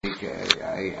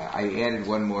I added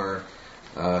one more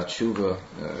tshuva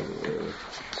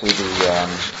to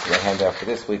the handout for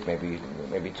this week,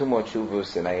 maybe two more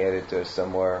tshuvas, and I added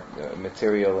some more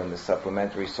material in the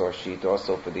supplementary source sheet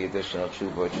also for the additional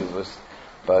tshuvas.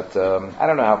 But I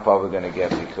don't know how far we're going to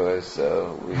get because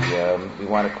we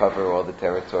want to cover all the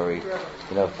territory,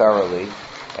 thoroughly,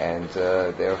 and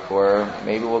therefore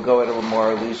maybe we'll go at a little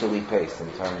more leisurely pace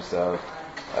in terms of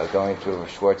going through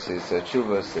Schwartz's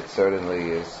tshuvas. It certainly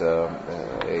is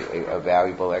a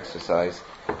valuable exercise,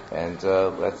 and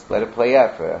let's let it play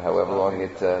out for however long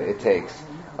it takes.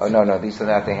 Oh no, these are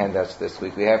not the handouts this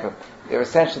week. They're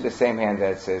essentially the same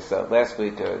handouts as last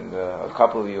week, and a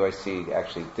couple of you I see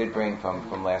actually did bring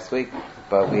from last week,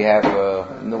 but we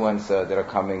have new ones that are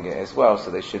coming as well, so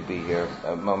they should be here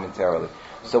momentarily.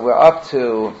 So we're up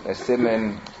to a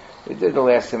siman. We did the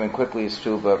last siman quickly, it's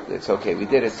true, but it's okay. We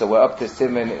did it, so we're up to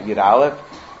siman Yud Aleph,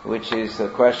 which is a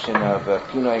question of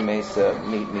Pinoi Mesa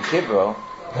Mikibro.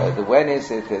 When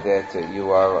is it that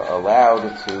you are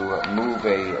allowed to move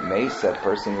a mesa,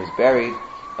 person who's buried,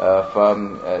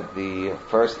 from the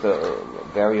first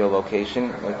burial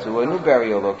location to a new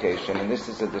burial location? And this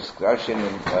is a discussion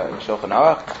in Shulchan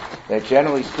Aruch that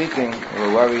generally speaking,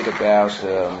 we're worried about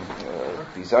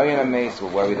Bizayon HaMeis,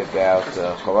 we're worried about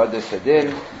Charadas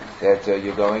Hadin, that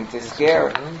you're going to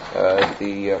scare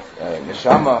the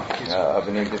neshama of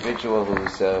an individual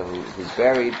who's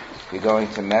buried. You're going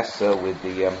to mess with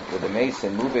the mace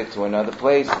and move it to another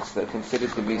place. It's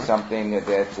considered to be something that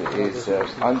is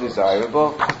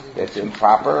undesirable, that's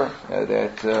improper,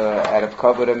 that out of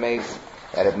kavod a mace,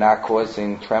 out of not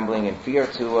causing trembling and fear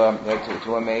to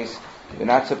a mace. You're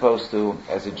not supposed to,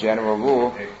 as a general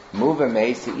rule, move a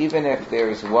mace, even if there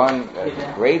is one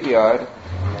graveyard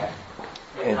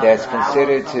that's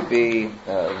considered to be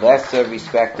lesser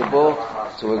respectable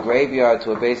to a graveyard,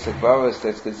 to a basic boros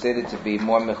that's considered to be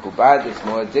more mechubad, it's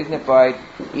more dignified.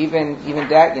 Even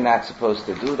that you're not supposed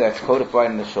to do. That's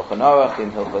codified in the Shulchan Aruch,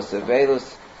 in Hilchos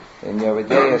Avelus, in Yoreh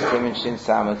Deah, Siman Shin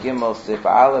Samach Gimel Sif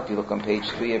Aleph. You look on page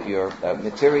 3 of your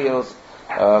materials.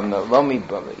 Even Lomi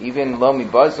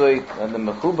Bazoi, the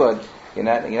mechubad. You're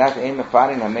not aim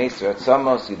mefanin hameser at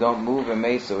somos. You don't move a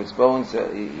meser, its bones,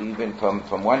 even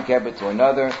from one kebbet to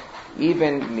another.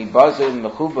 Even mibazil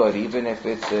mechubad, even if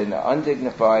it's an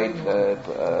undignified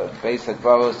beis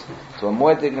hakvaros to a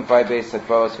more dignified beis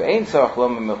hakvaros. For ein sarach lo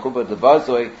mechubad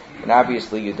lebazoi, and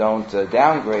obviously you don't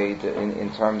downgrade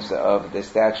in terms of the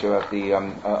stature of the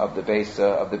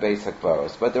beis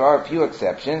hakvaros. But there are a few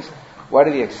exceptions. What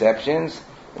are the exceptions?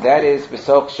 That is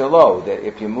b'soch shalo, that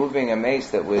if you're moving a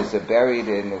mace that was buried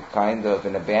in a kind of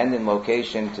an abandoned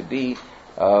location to be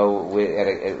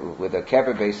with a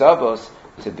kever beis avos,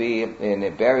 to be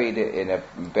buried in a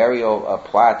burial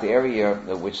plot area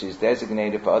which is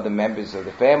designated for other members of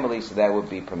the family, so that would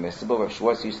be permissible. Rav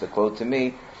Schwartz used to quote to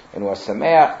me in Rosh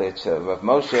Sameach that Rav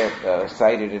Moshe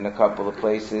cited in a couple of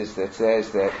places that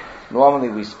says that normally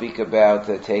we speak about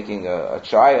taking a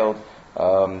child,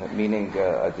 meaning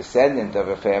a descendant of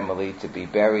a family, to be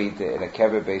buried in a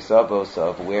kever beis avos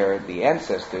of where the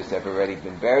ancestors have already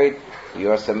been buried.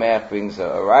 Yor Sameach brings a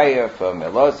raya from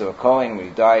Elazar, a Kohen. When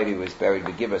he died, he was buried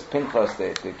with Givas Pinchas.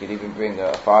 They could even bring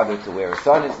a father to where a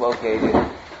son is located.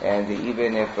 And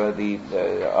even if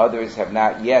the others have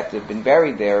not yet been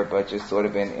buried there, but just sort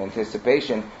of in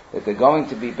anticipation that they're going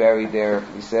to be buried there,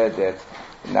 he said that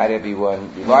not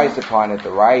everyone relies upon it. The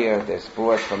raya that's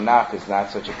brought from Nach is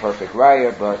not such a perfect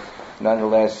raya, but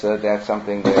nonetheless, that's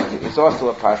something that is also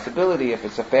a possibility if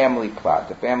it's a family plot.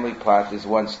 The family plot is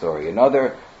one story.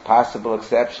 Another possible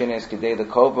exception is Kedei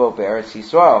L'Kovo Be'eretz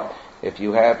Yisrael. If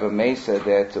you have a mesa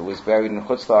that was buried in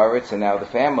Chutz La'aretz and now the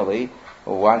family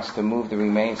wants to move the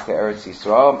remains to Eretz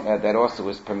Yisrael, that also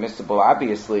is permissible.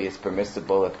 Obviously, it's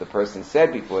permissible if the person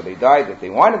said before they died that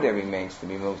they wanted their remains to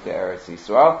be moved to Eretz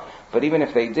Yisrael. But even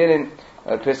if they didn't,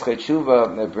 Pesach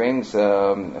Tshuva brings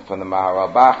from the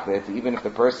Maharal Bach that even if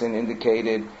the person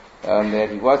indicated that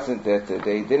he wasn't, that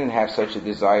they didn't have such a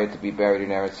desire to be buried in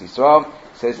Eretz Yisrael,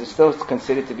 says it's still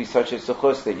considered to be such a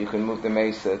suchus that you can move the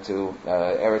mesa to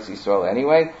Eretz Yisrael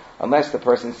anyway, unless the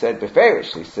person said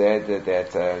beferish, he said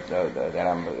that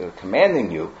I'm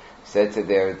commanding you, said to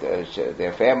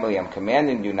their family, I'm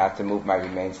commanding you not to move my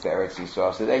remains to Eretz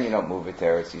Yisrael, so then you don't move it to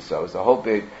Eretz Yisrael. It's a whole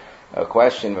big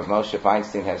question. Of Moshe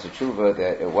Feinstein has a tshuva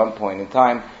that at one point in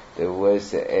time there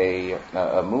was a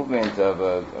movement of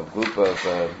a group of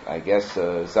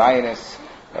Zionists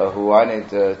who wanted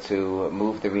to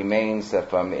move the remains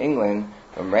from England,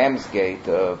 from Ramsgate,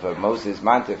 of Moses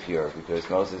Montefiore, because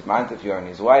Moses Montefiore and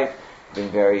his wife been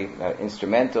very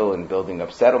instrumental in building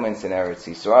up settlements in Eretz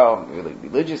Yisrael, really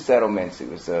religious settlements. He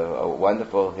was a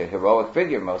wonderful, heroic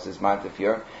figure, Moses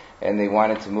Montefiore, and they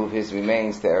wanted to move his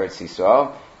remains to Eretz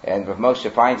Yisrael. And Rav Moshe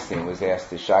Feinstein was asked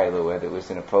to Shiloh whether it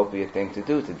was an appropriate thing to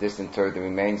do to disinter the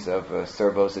remains of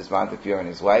Sir Moses Montefiore and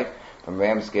his wife from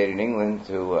Ramsgate in England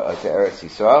to Eretz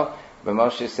Yisrael. But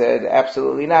Moshe said,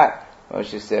 absolutely not.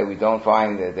 Moshe said, we don't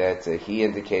find that he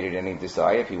indicated any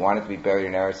desire. If he wanted to be buried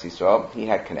in Eretz Yisrael, he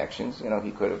had connections.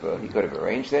 He could have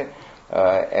arranged it.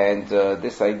 And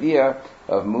this idea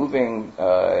of moving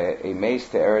a mace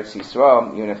to Eretz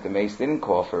Yisrael, even if the mace didn't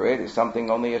call for it, is something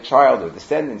only a child or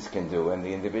descendants can do. And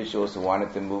the individuals who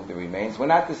wanted to move the remains were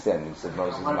not descendants of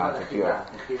Moses Montefiore.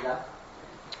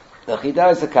 The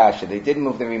Chidah is a kasha. They did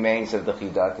move the remains of the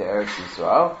Chidah to Eretz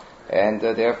Yisrael. And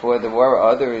therefore, there were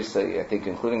others, I think,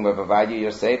 including Rav Avadia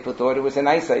Yosef, who thought it was a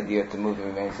nice idea to move the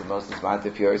remains of Moses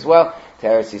Montefiore as well to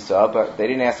Eretz Yisrael. But they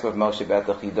didn't ask Rav Moshe about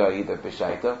the Chidah either,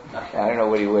 B'shaita. I don't know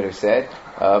what he would have said.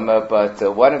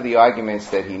 But one of the arguments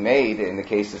that he made in the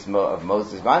cases of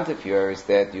Moses Montefiore is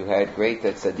that you had great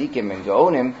tzaddikim and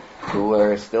gaonim who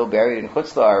were still buried in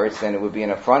Chutz La'aretz, and it would be an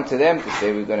affront to them to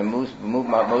say we're going to move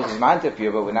Moses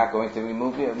Montefiore, but we're not going to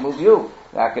move you.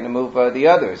 Not going to move the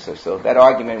others. So that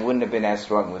argument wouldn't have been as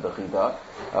strong with the Chidah.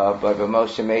 But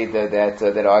Moshe made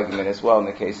that argument as well in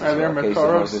the case of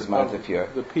Moses Montefiore.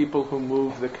 The people who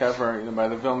moved the kever by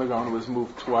the Vilna Gaon was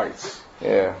moved twice.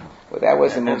 Yeah, well, that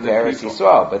wasn't moved to Eretz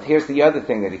Yisrael. But here's the other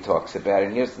thing that he talks about,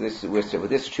 and here's this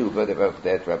tshuva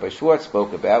that Rabbi Schwartz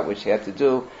spoke about, which had to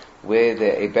do with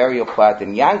a burial plot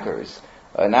in Yonkers,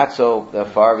 not so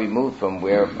far removed from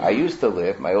where I used to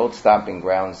live. My old stomping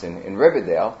grounds in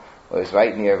Riverdale was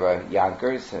right near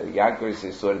Yonkers. Yonkers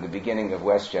is sort of the beginning of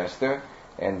Westchester,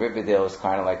 and Riverdale is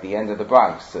kind of like the end of the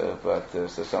Bronx. So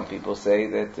some people say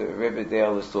that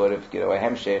Riverdale is sort of a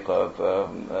hemshech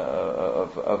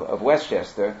of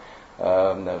Westchester,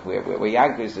 where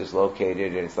Yonkers is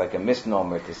located, and it's like a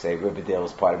misnomer to say Riverdale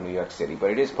is part of New York City, but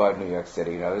it is part of New York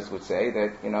City. Others would say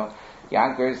that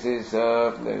Yonkers is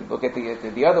look at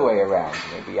the other way around.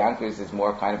 Maybe Yonkers is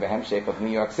more kind of a hemshech of New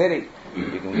York City.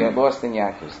 You can get lost in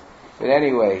Yonkers. But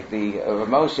anyway, the Rav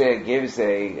Moshe gives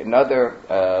another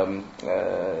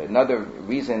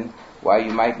reason why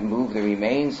you might move the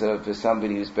remains of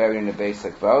somebody who's buried in a Beis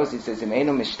HaKvaros. He says,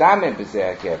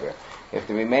 if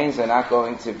the remains are not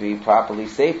going to be properly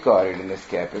safeguarded in this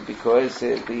kever, because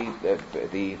the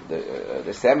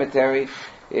cemetery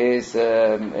is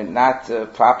not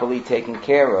properly taken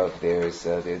care of. There's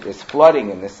flooding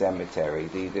in the cemetery.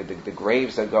 The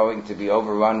graves are going to be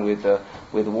overrun with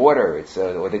water.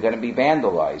 Or they're going to be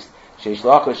vandalized.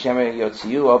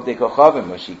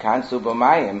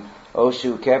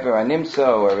 Oshu kever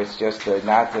animso, or it's just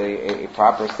not a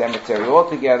proper cemetery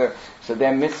altogether. So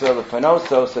then mitzvah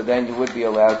lefanoso, so then you would be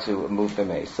allowed to move the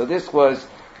mace. So this was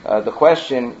the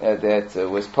question that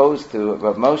was posed to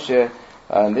Rav Moshe.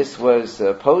 This was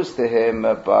posed to him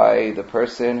by the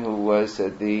person who was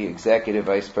the executive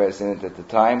vice president at the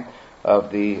time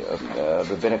of the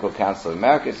Rabbinical Council of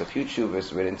America. There's a few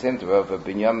tshuvas written to him, to Rav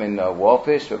Binyamin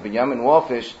Wolfish. Rav Binyamin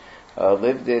Wolfish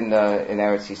lived in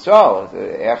Eretz Yisrael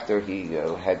after he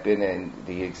had been in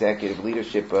the executive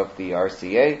leadership of the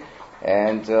RCA,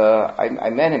 and I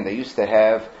met him. They used to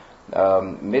have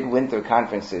midwinter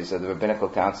conferences of the Rabbinical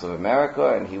Council of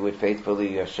America, and he would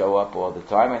faithfully show up all the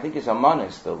time. I think his almana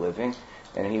is still living,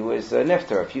 and he was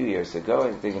nifter a few years ago.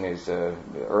 I think in his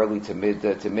early to mid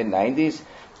 90s.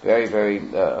 Very, very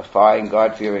fine,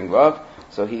 God-fearing Rav.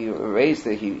 So he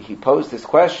posed this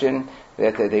question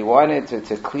that they wanted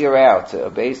to clear out a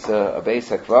Beis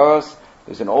HaKvaros.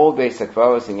 There's an old Beis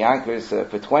HaKvaros in Yonkers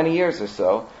for 20 years or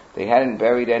so. They hadn't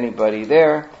buried anybody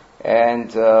there, and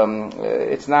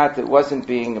it wasn't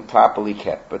being properly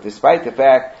kept. But despite the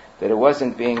fact that it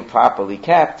wasn't being properly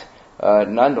kept,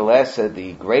 nonetheless,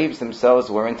 the graves themselves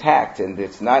were intact, and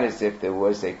it's not as if there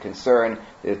was a concern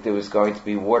that there was going to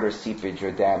be water seepage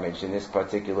or damage in this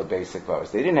particular Beis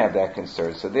HaKvaros. They didn't have that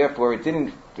concern, so therefore it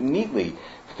didn't neatly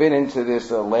fit into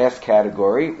this last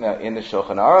category in the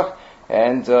Shulchan Aruch.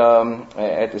 And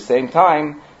at the same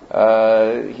time,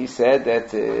 he said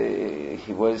that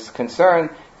he was concerned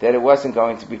that it wasn't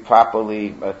going to be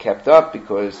properly kept up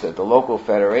because the local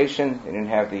federation, they didn't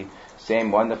have the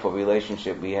same wonderful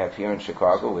relationship we have here in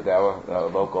Chicago with our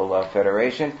local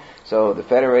federation. So the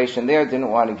federation there didn't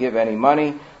want to give any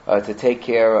money to take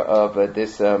care of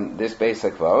this Beis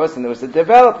HaKvaros, and there was a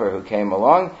developer who came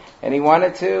along, and he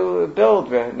wanted to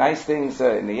build nice things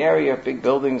in the area, big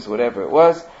buildings, whatever it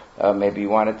was. maybe he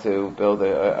wanted to build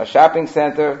a shopping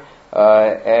center,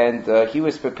 and he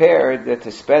was prepared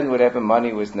to spend whatever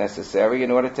money was necessary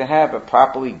in order to have a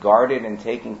properly guarded and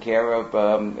taken care of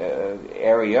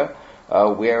area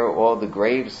where all the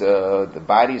graves, the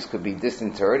bodies could be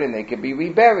disinterred and they could be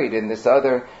reburied in this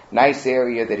other nice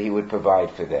area that he would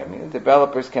provide for them. You know,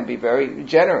 developers can be very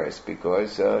generous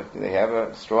because they have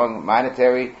a strong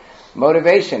monetary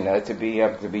motivation to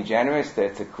be generous,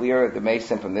 to clear the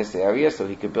Mason from this area so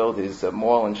he could build his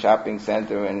mall and shopping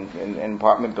center and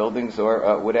apartment buildings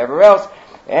or whatever else.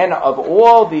 And of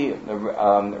all the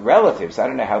relatives, I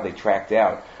don't know how they tracked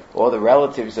out all the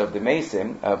relatives of the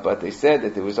Mason, but they said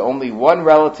that there was only one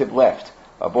relative left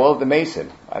of all of the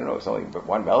Mason. I don't know, it's only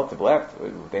one relative left. They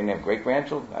didn't have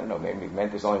great-grandchildren? I don't know, maybe it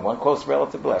meant there's only one close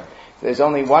relative left. So there's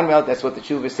only one relative, that's what the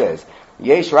Tshuva says.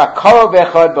 Yesh rak karo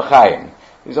bechad b'chayim.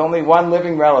 There's only one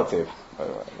living relative.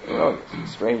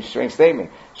 Strange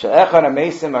statement. She'echad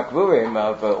ha-Mason makvurim,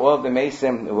 of all of the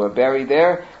Mason who are buried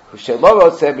there,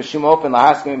 she'lo said b'shum open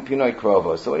lahaskim pinoi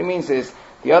krovo. So what he means is,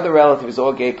 the other relatives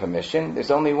all gave permission.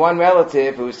 There's only one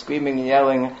relative who is screaming and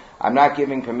yelling, "I'm not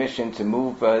giving permission to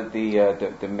move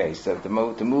the mace, to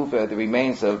move the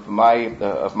remains of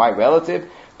my relative."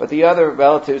 But the other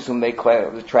relatives whom they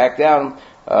tracked down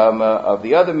of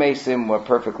the other Mason were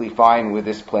perfectly fine with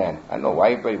this plan. I don't know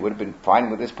why everybody would have been fine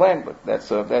with this plan, but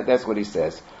that's what he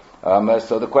says.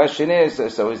 So the question is,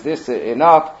 so is this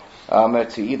enough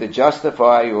to either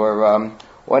justify or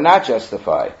not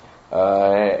justify?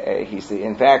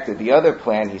 In fact, the other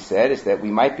plan, he said, is that we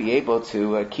might be able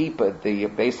to keep the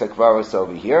Beis HaKvaros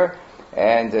over here,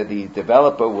 and the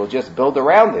developer will just build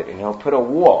around it, and he'll put a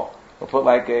wall. He'll put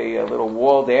like a little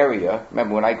walled area.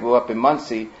 Remember, when I grew up in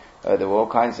Monsey, there were all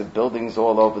kinds of buildings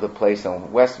all over the place.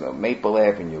 On West Maple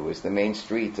Avenue is the main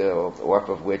street off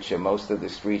of which most of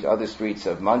the other streets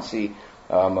of Monsey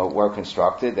were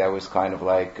constructed. That was kind of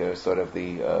like sort of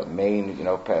the main,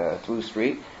 through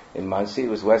street. In Monsey, it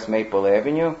was West Maple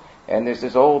Avenue, and there's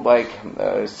this old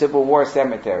Civil War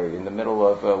cemetery in the middle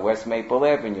of West Maple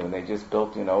Avenue, and they just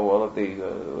built all of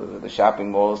the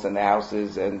shopping malls and the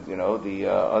houses and the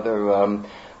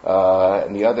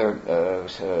other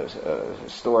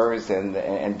stores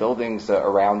and buildings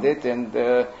around it, and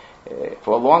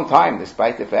for a long time,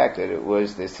 despite the fact that it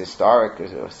was this historic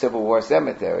Civil War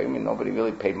cemetery, I mean, nobody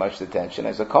really paid much attention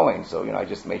as a Kohen, so I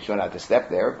just made sure not to step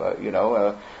there, but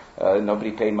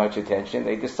nobody paid much attention.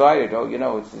 They decided,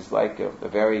 it's just like a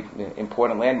very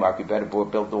important landmark. We better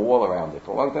build the wall around it.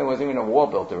 For a long time, there wasn't even a wall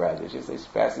built around it. It's just this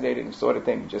fascinating sort of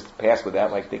thing. You just pass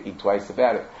without thinking twice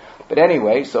about it. But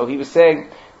anyway, so he was saying,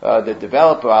 the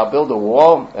developer, I'll build a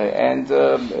wall, and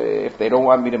if they don't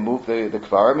want me to move the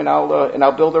kvarim, and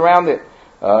I'll build around it.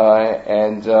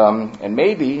 And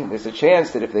maybe there's a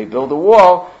chance that if they build a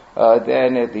wall,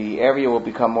 then the area will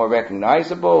become more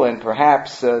recognizable, and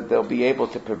perhaps they'll be able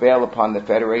to prevail upon the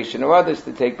Federation or others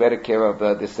to take better care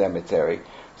of the cemetery.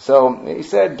 So he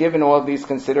said, given all these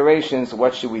considerations,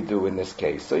 what should we do in this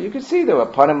case? So you can see there are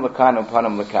panim lakan and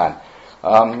panim lakan.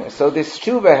 So this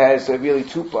tshuva has really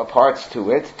two parts to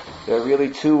it. There are really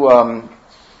two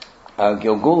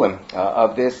gilgulim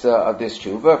of this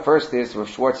tshuva. First is Rav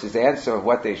Schwartz's answer of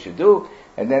what they should do,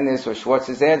 and then there's Rav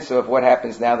Schwartz's answer of what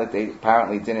happens now that they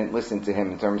apparently didn't listen to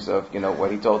him in terms of what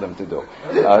he told them to do.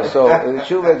 So the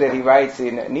tshuva that he writes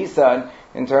in Nisan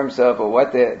in terms of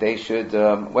what they should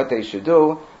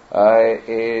do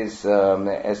is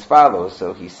as follows.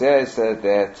 So he says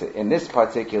that in this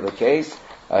particular case,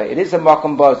 it is a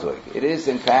makom bazug. It is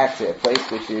in fact a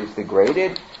place which is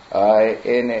degraded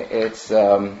in its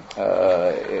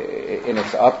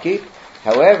upkeep.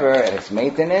 However, and its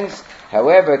maintenance.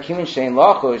 However, Kimin Shein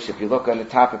Lachush, if you look on the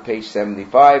top of page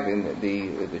 75 in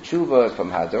the tshuva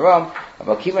from Hadaram,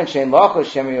 about Kimin Shein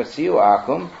Lachush Shem Yotziu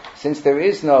Akum, since there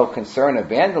is no concern of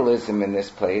vandalism in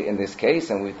this case,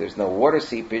 and there's no water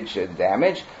seepage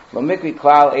damage, Lo Mikri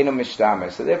Klal Eino Mishtamer.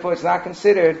 So therefore, it's not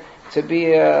considered to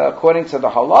be according to the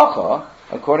halacha,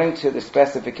 according to the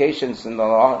specifications in the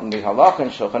halacha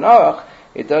and Shulchan Aruch.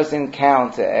 It doesn't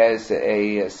count as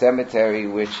a cemetery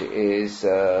which is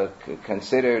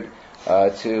considered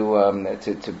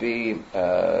to be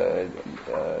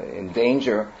in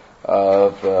danger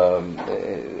of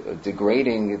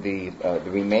degrading the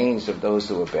remains of those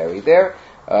who are buried there.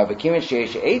 So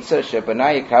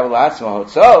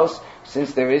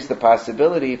since there is the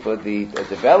possibility for the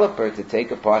developer to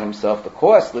take upon himself the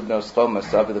cost, Libnos Chom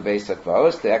Masav the Beis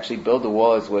HaKvaros, to actually build the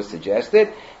wall as was suggested,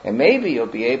 and maybe you'll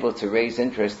be able to raise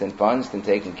interest and funds and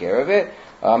taking care of it.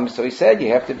 So he said you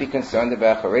have to be concerned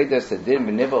about Charedas Adin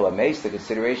B'Nivel Ameis, the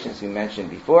considerations we mentioned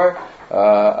before,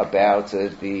 about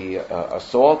the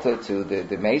assault to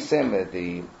the Mesim,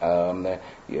 the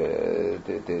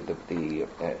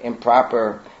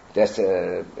improper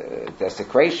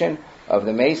desecration of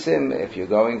the Mesim, if you're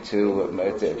going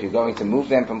to move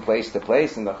them from place to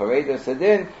place, and the Charedas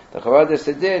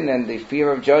Adin, and the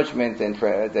fear of judgment and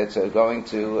that's going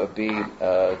to be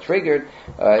triggered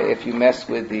if you mess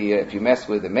with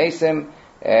the Mesim.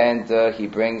 And he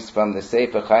brings from the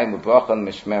Sefer Chaim U'Brachon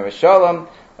Mishmer Shalom,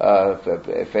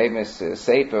 a famous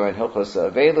Sefer and Hilchos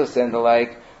Aveilus and the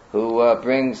like, who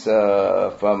brings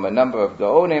from a number of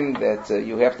Gaonim that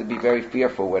you have to be very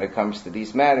fearful when it comes to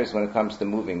these matters, when it comes to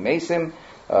moving Mesim.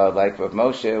 Like Rav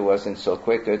Moshe wasn't so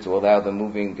quick to allow the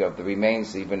moving of the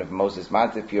remains even of Moses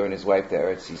Montefiore and his wife to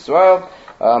Eretz Yisrael.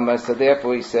 So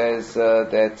therefore he says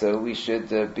that we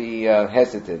should be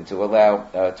hesitant to allow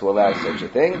such a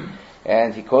thing.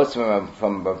 And he quotes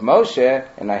from Rav Moshe,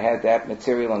 and I had that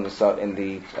material in the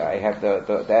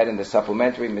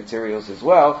supplementary materials as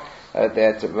well.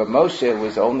 That Rav Moshe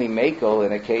was only makel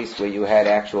in a case where you had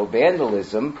actual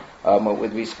vandalism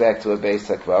with respect to a Beis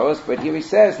HaKvaros, but here he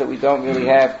says that we don't really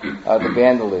have the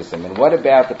vandalism. And what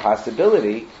about the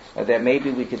possibility that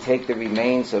maybe we could take the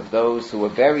remains of those who were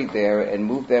buried there and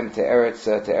move them to Eretz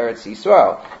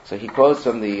Yisrael? So he quotes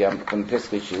from the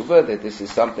Piskei Teshuva that this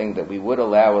is something that we would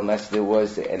allow unless there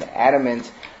was an adamant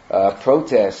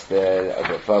protest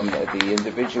from the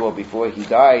individual before he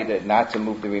died not to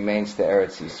move the remains to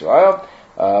Eretz Yisrael.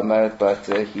 But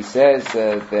he says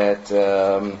that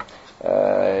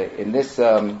in this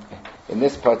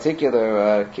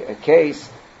particular case,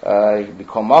 if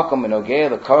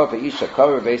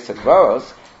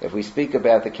we speak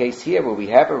about the case here where we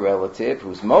have a relative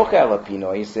who's mochel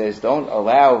apino, he says, don't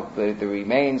allow the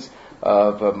remains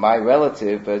of my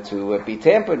relative to be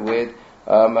tampered with.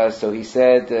 So he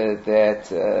said that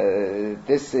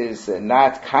this is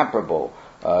not comparable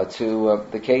to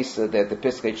the case that the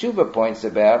Piskei Teshuva points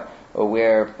about,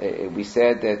 where we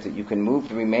said that you can move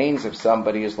the remains of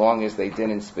somebody as long as they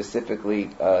didn't specifically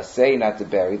say not to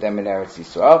bury them in Eretz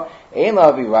Yisrael. Ein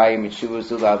lavi rayim yitshuvu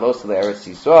zu la'alos le'Eretz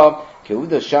Yisrael,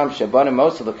 keuda sham shabanim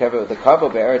mosa l'kavo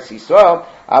be'Eretz Yisrael,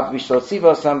 av b'shlo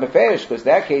tzivo sam beferish, because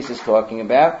that case is talking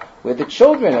about where the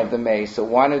children of the Mesa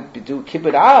wanted to do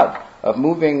kibbut av, of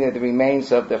moving the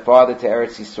remains of their father to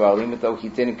Eretz Yisrael, even though he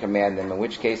didn't command them, in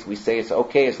which case we say it's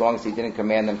okay as long as he didn't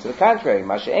command them to the contrary.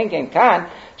 But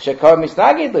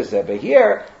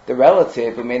here, the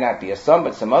relative, who may not be a son,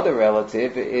 but some other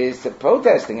relative, is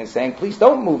protesting and saying, please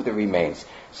don't move the remains.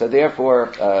 So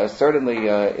therefore, certainly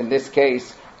in this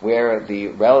case, where the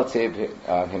relative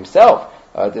himself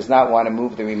does not want to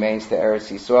move the remains to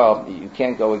Eretz Yisrael, you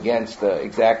can't go against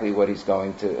exactly what he's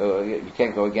going to, you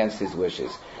can't go against his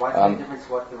wishes. Why is it a difference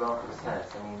what the relative says?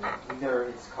 I mean, either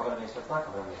it's covered or it's not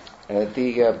covered.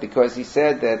 Because he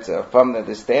said that from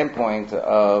the standpoint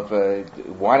of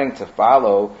wanting to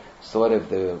follow sort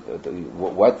of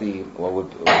what the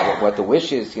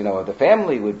wishes, of the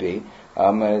family would be,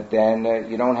 then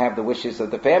you don't have the wishes of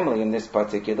the family in this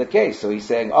particular case. So he's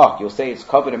saying, you'll say it's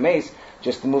covered a mace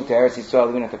just to move to Eretz Yisrael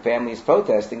even if the family is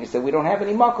protesting. He said, we don't have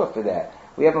any makor for that.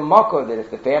 We have a makor that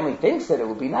if the family thinks that it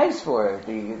would be nice for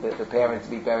the parents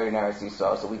to be buried in Eretz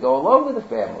Yisrael, so we go along with the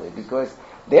family because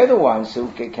they're the ones who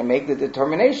can make the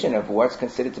determination of what's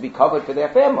considered to be covered for their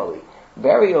family.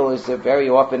 Burial is very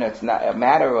often it's not a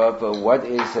matter of what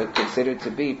is considered to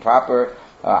be proper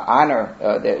honor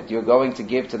that you're going to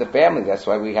give to the family. That's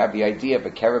why we have the idea of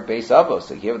a kerev beis avos.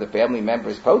 So here the family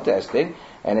members protesting,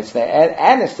 and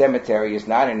the cemetery is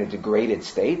not in a degraded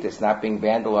state. It's not being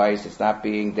vandalized. It's not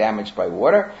being damaged by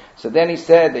water. So then he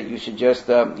said that you should just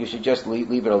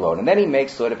leave it alone. And then he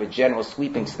makes sort of a general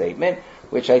sweeping statement,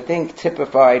 which I think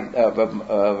typified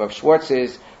of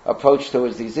Schwartz's approach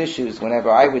towards these issues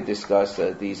whenever I would discuss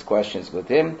these questions with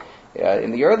him.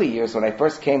 In the early years, when I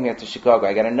first came here to Chicago,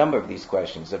 I got a number of these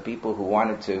questions of people who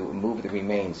wanted to move the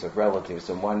remains of relatives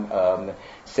from one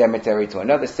cemetery to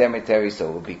another cemetery so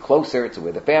it would be closer to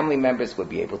where the family members would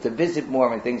be able to visit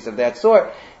more and things of that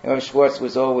sort. And Schwartz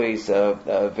was always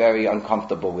very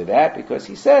uncomfortable with that because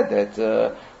he said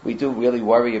that we do really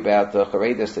worry about the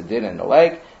Charedas Adin and the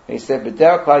like. And he said,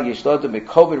 "B'derech klal yishlodu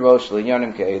mikobed rosh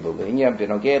l'inyanim ke'elu l'inyan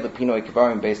b'nogei l'pinoi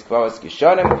kvarim beis kvaros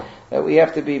kishanim." That we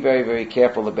have to be very, very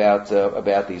careful about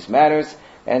these matters.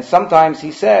 And sometimes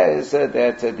he says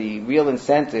that the real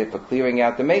incentive for clearing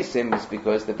out the mesim is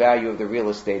because the value of the real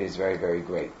estate is very, very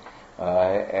great.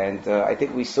 And I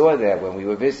think we saw that when we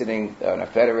were visiting on a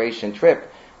Federation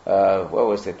trip. What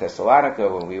was it, Thessalonica,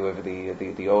 when we were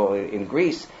in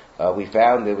Greece. We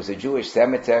found there was a Jewish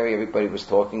cemetery everybody was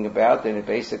talking about, and it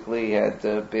basically had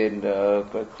been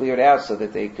cleared out so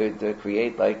that they could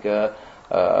create like a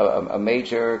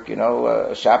major,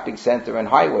 shopping center and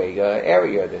highway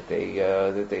area that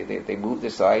they moved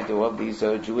aside to all these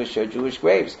Jewish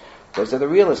graves because of the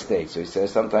real estate. So he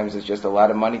says sometimes it's just a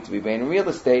lot of money to be made in real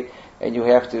estate, and you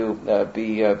have to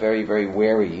be very, very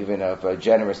wary even of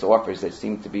generous offers that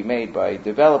seem to be made by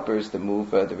developers to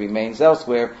move the remains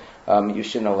elsewhere. You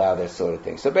shouldn't allow that sort of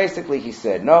thing. So basically he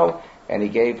said no, and he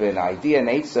gave an idea, an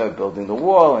eitzah, of building the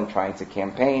wall and trying to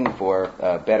campaign for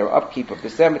better upkeep of the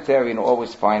cemetery, and all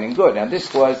was fine and good. Now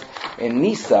this was in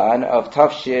Nisan of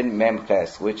Tafshin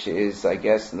Memches, which is, I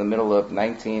guess, in the middle of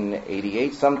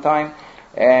 1988 sometime.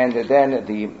 And then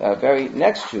the very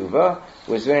next tshuva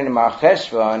was written in Mar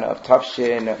Cheshvan of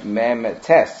Tafshin Mem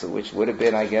Tes, which would have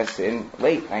been, I guess, in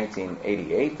late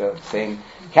 1988, the same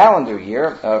calendar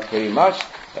year, pretty much.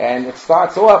 And it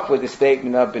starts off with the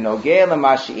statement of Benogeh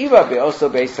L'Mashiva Be'oso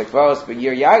Beis HaKvaros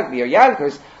B'Yir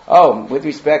Yankers. Oh, with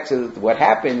respect to what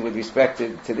happened, with respect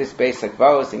to this Beis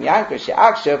HaKvaros in Yankers,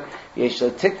 She'akshav Yesh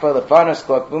L'Tikva L'Fanos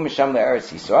Kol Kvu Misham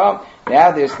L'Eretz Yisrael.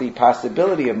 Now there's the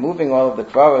possibility of moving all of the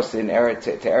Kvaros to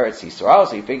Eretz Yisrael.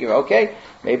 So you figure, okay,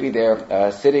 maybe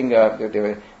they're sitting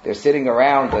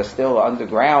around still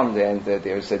underground, and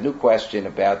there's a new question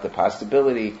about the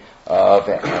possibility of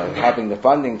having the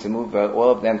funding to move all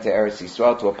of them to Eretz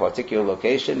Yisrael to a particular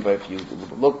location. But if you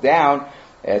look down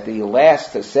at the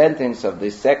last sentence of the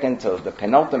the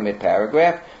penultimate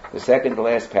paragraph, the second to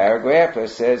last paragraph, it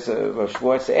says,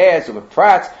 Schwartz adds,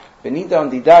 Pratz, Benidon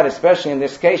Didad, especially in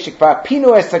this case, Shekvar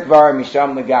Pinu Es HaKvarim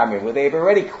Misham Legamri, where they've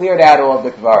already cleared out all of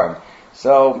the Kvarim.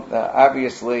 So,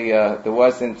 obviously, there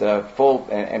wasn't full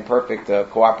and perfect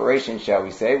cooperation, shall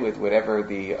we say, with whatever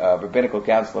the Rabbinical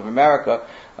Council of America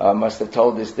must have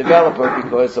told this developer,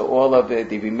 because all of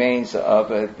the remains of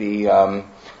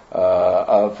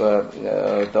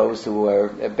those who were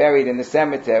buried in the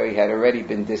cemetery had already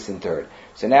been disinterred.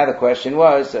 So now the question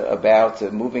was about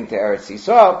moving to Eretz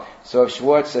Yisrael. So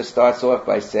Schwartz starts off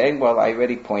by saying, well, I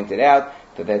already pointed out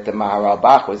that the Maharal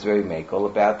Bach was very makel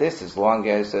about this, as long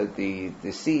as the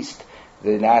deceased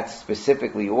did not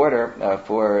specifically order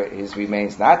for his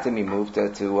remains not to be moved to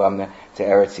Eretz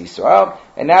Yisrael.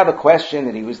 And now the question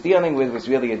that he was dealing with was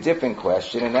really a different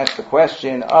question, and that's the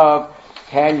question of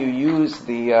can you use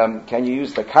the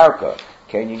karka?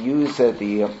 Can you use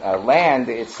the land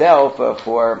itself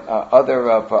for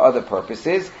other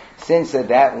purposes? Since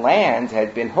that land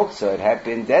had been huksad, had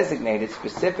been designated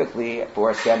specifically for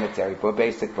a cemetery, for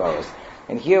basic purpose.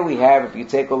 And here we have, if you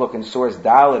take a look in source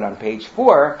Dalet on page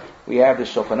 4, we have the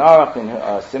Shulchan Aruch in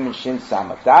Siman Shin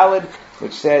Samach Dalet,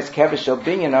 which says Kevesh Shel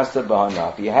Binyan Asa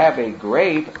B'Hanav. You have a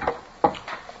grave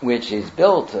which is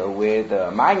built with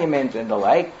a monument and the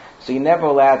like, so you're never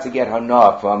allowed to get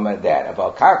hana from that.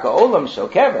 About karka olam shel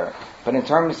kever. But in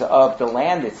terms of the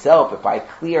land itself, if I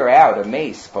clear out a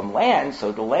mace from land,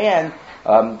 so the land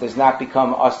does not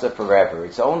become asa forever.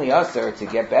 It's only asa to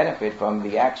get benefit from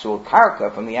the actual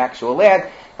karka, from the actual land,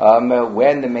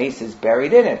 when the mace is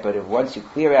buried in it. But if once you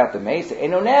clear out the mace,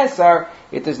 enonesar,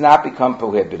 it does not become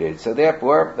prohibited. So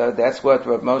therefore, that's what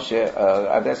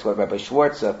Rabbi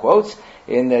Schwartz quotes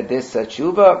in this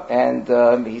tshuva,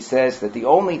 and he says that the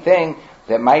only thing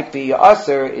that might be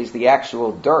usher is the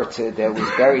actual dirt that was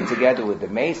buried together with the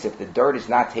mace. If the dirt is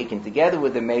not taken together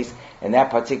with the mace, and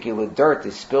that particular dirt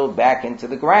is spilled back into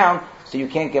the ground, so you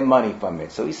can't get money from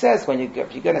it. So he says,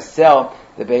 if you're going to sell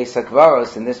the Beis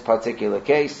HaKvaros, in this particular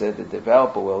case, the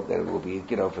developer will be,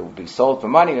 if it will be sold for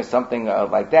money or something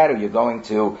like that, or you're going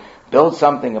to build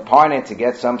something upon it to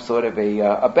get some sort of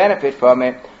a benefit from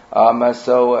it.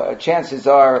 So chances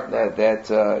are that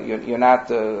you're not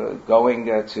going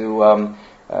to.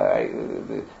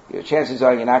 Chances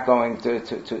are you're not going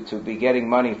to be getting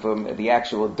money from the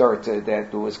actual dirt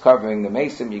that was covering the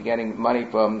mason. You're getting money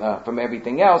from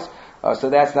everything else. So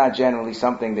that's not generally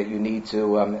something that you need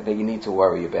to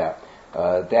worry about.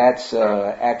 That's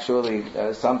actually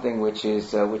something which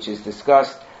is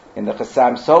discussed in the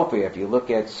Chassam Sofer. If you look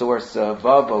at source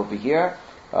Vav over here.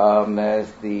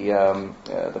 As the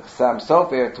Chassam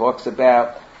Sofer talks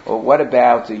about, or what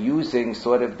about using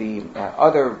sort of the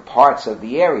other parts of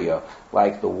the area,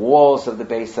 like the walls of the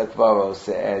Beis HaKvaros,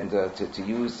 and to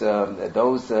use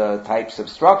those types of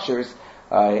structures.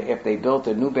 If they built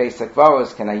a new Beis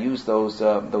HaKvaros, can I use those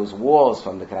walls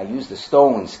can I use the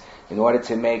stones in order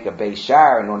to make a Beis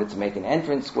Shar, in order to make an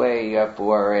entranceway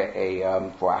for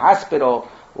a hospital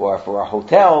or for a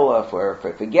hotel,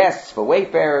 for guests, for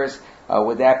wayfarers,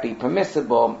 would that be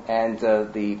permissible? And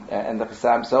the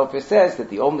Chassam Sofer says that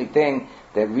the only thing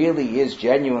that really is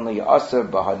genuinely Asr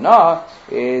Bahana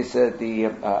is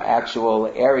the actual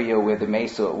area where the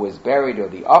Mesa was buried, or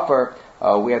the upper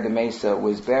where the Mesa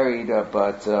was buried,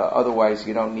 but otherwise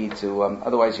you don't need to.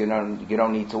 Otherwise you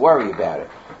don't need to worry about it.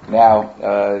 Now,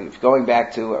 going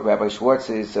back to Rabbi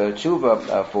Schwartz's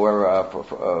tshuva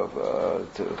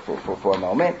for a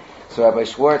moment, so Rabbi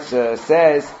Schwartz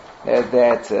says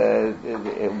that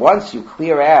once you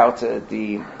clear out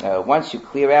the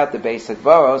Beis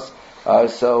HaKvaros,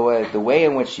 so the way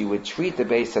in which you would treat the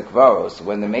Beis HaKvaros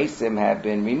when the Mesim have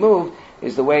been removed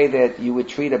is the way that you would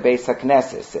treat a Beis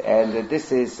HaKnesses, and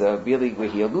this is really where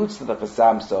he alludes to the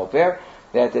Chassam Sofer,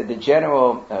 that the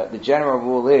general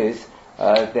rule is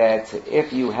that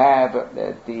if you have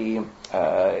a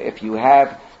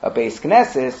Beis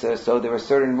Knesses, so there are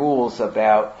certain rules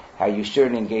about how you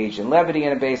shouldn't engage in levity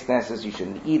in a Beis Knesses, you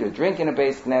shouldn't eat or drink in a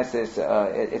Beis Knesses,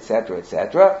 etc.,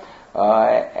 etc.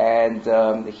 And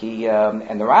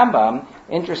the Rambam,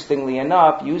 interestingly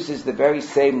enough, uses the very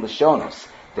same Lashonos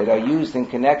that are used in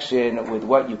connection with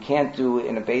what you can't do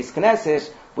in a Beis Knesses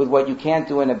with what you can't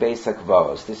do in a Beis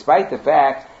HaKvaros, despite the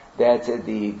fact that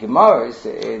the Gemaras,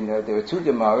 there are two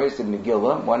Gemaras in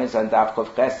Megillah. One is on Daf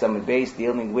Chav Ches Amud Beis,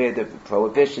 dealing with the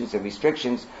prohibitions and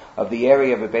restrictions of the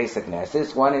area of a Beis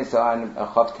HaKnesses. One is on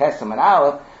Chav Tes Amud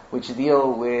Aleph, which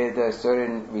deal with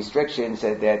certain restrictions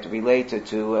that relate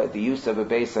to the use of a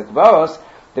Beis HaKvaros.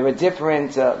 There are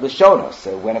different Lashonos.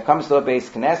 So when it comes to a Beis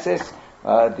Knesses,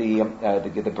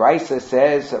 the Brisa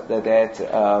says that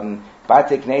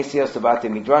Bate Knesios Bate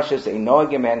Midrashos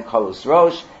Einogim En Kalus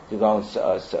Rosh. The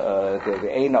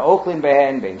Eina Ochlin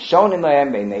Behen, Bein Shonin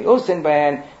Lahem, Bein Neusin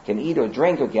Behen, can eat or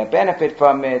drink or get benefit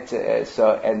from it.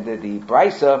 And the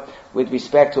Brisa, with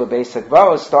respect to a Beis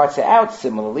HaKvaros, starts out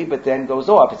similarly, but then goes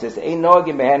off. It says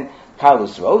Einogim Behen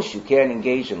Kalus Rosh. You can't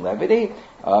engage in levity.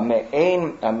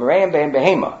 Ein Mereim Behen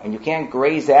Behema, and you can't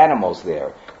graze animals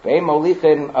there. Bein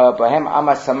Molichin Bahem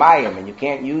Amasamayim, and you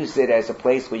can't use it as a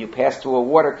place where you pass through a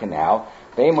water canal.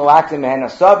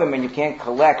 And you can't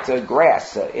collect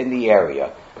grass in the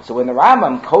area. So when the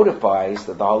Rambam codifies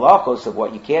the halachos of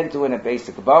what you can't do in a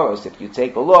Beis HaKvaros, if you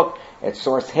take a look at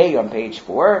source Hay on page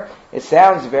 4, it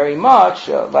sounds very much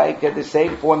like the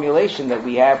same formulation that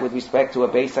we have with respect to a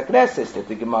Beis HaKnesses that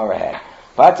the Gemara had.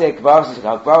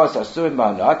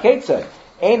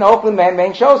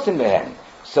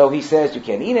 So he says you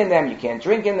can't eat in them, you can't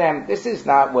drink in them. This is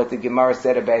not what the Gemara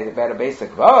said about a Beis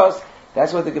HaKvaros.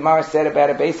 That's what the Gemara said about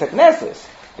a Beis HaKnesses.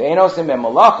 You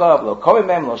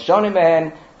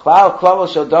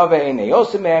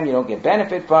don't get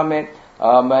benefit from it.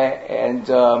 So the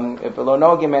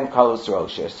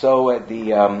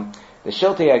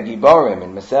Shiltei HaGiborim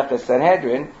in Maseches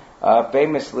Sanhedrin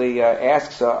famously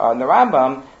asks on the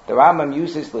Rambam. The Rambam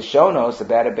uses Lashonos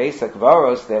about a Beis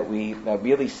HaKvaros that we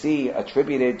really see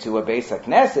attributed to a Beis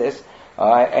HaKnesses.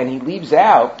 And he leaves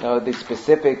out the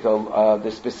specific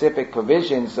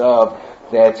provisions of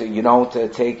that you don't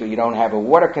you don't have a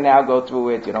water canal go through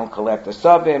it, you don't collect a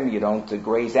subim, you don't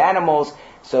graze animals.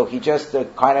 So he just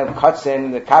kind of cuts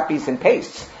in the copies and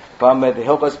pastes from the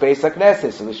Hilchos Beis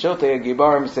HaKnesses. So the Shiltei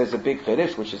HaGiborim says a big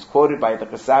chiddush, which is quoted by the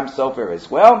Chassam Sofer as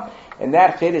well, and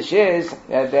that chiddush is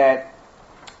that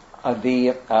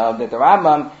the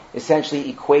Rambam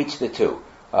essentially equates the two.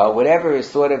 Whatever is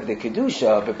sort of the kedusha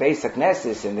of a Beis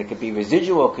HaKnesses, and there could be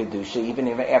residual kedusha even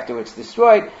after it's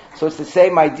destroyed. So it's the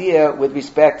same idea with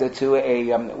respect to a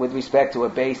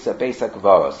Beis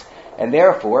HaKvaros, and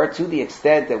therefore, to the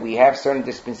extent that we have certain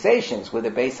dispensations with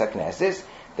a Beis HaKnesses,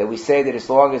 that we say that as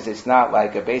long as it's not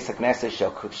like a Beis HaKnesses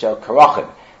shel Karachim,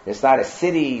 it's not a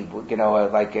city,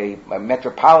 like a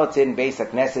metropolitan Beis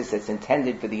HaKnesses that's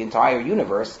intended for the entire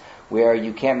universe, where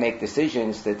you can't make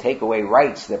decisions to take away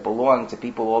rights that belong to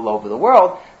people all over the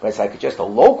world, but it's like just a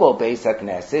local Beis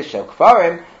HaKnesses, Shel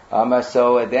Kfarim.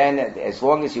 So then, as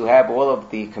long as you have all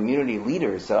of the community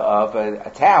leaders of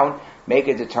a town make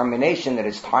a determination that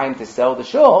it's time to sell the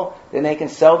shul, then they can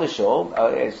sell the shul,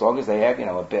 as long as they have,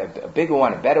 a bigger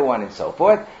one, a better one, and so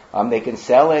forth. They can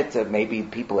sell it. Maybe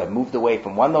people have moved away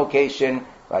from one location,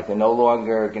 like they're no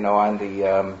longer,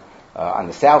 on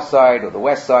the south side or the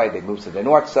west side, they moved to the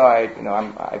north side.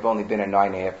 I've only been in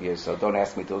 9.5 years, so don't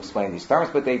ask me to explain these terms,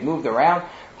 but they've moved around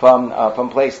from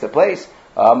place to place.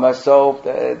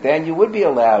 Then you would be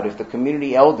allowed, if the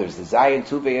community elders, the Zayin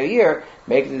Tuvei Yair,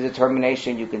 make the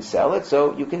determination you can sell it,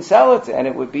 so you can sell it, and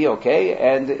it would be okay,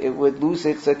 and it would lose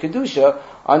its kedusha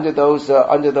under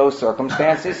those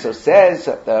circumstances. So says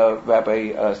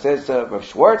Rav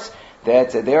Schwartz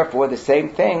that therefore the same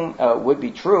thing would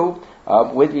be true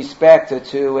with respect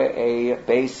to a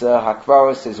Beis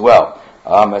Hakvaros as well.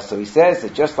 So he says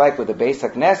that just like with the Beis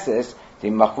Haknesses, the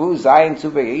Machru Zayin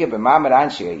Tuvei Yair b'Mamad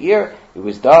Anshe Yair, it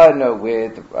was done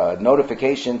with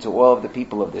notification to all of the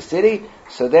people of the city.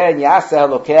 So then Yaseh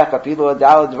Lokeach Afilu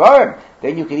Adal Dvarim.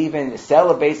 Then you could even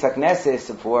sell a Beis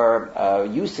Haknesses for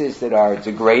uses that are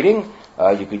degrading.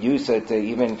 You could use it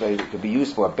it could be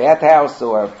used for a bathhouse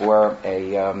or for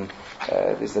a.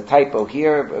 There's a typo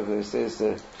here.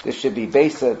 This should be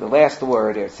Beis. The last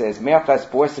word it says Merchas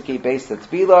Borsaki Beis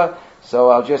Tefillah.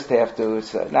 So I'll just have to,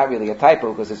 it's not really a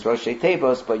typo because it's Rosh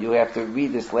Tevos, but you have to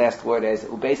read this last word as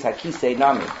Ubeis Hakisei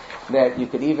Nami. That you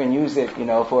could even use it,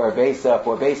 for a Beis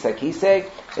Hakisei.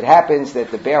 It happens that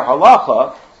the Ber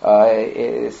Halacha,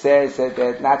 it says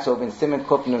that not so in Siman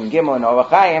Kuf Nun Gimel and Orach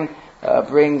Chaim,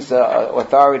 brings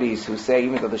authorities who say,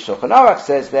 even though the Shulchan Aruch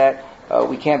says that,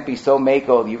 we can't be so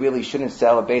makel. You really shouldn't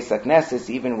sell a Beis Haknesses,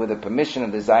 even with the permission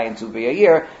of the Zayin Tuvei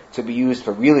Yair, to be used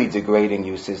for really degrading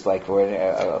uses, like for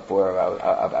a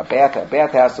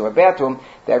bathhouse or a bathroom.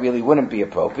 That really wouldn't be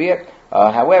appropriate.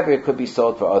 However, it could be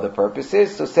sold for other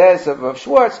purposes. So says Rav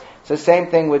Schwartz, the same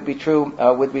thing would be true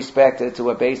with respect to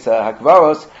a Beis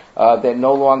Hakvaros that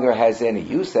no longer has any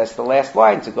use. That's the last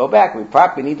line. To go back, we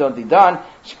Nidon Didan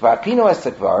Shpapino Es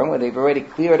Hakvarim, where they've already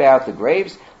cleared out the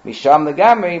graves. Misham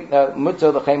Legamri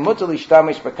Mutter Lechem Mutter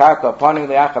Lishtamish Bekarka Panim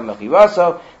Leacham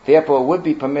Mechiraso. Therefore, it would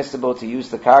be permissible to use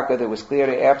the karka that was cleared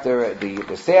after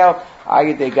the sale.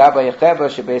 Ayidei Gaba Yecheva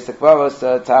Shebeis Hakvaros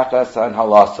Tachas An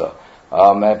Halasa.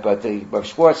 But the Rav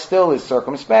Schwartz still is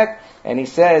circumspect, and he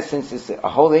says, since this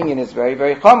whole Indian is very,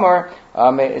 very chomer,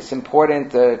 it's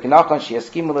important,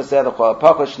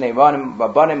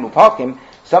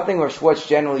 something Rav Schwartz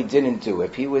generally didn't do.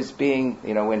 If he was being,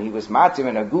 when he was matir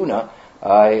and aguna,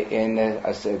 in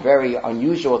a very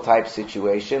unusual type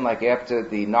situation, like after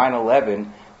the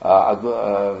 9/11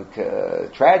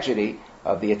 tragedy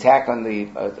of the attack on the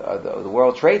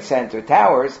World Trade Center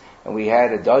towers, and we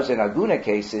had a dozen aguna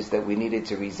cases that we needed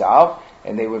to resolve,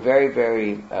 and they were very,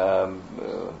 very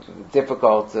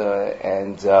difficult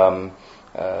and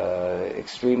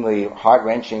extremely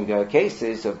heart-wrenching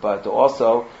cases, but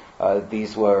also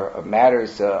these were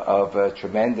matters of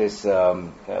tremendous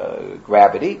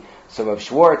gravity. So Rav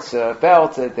Schwartz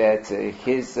felt that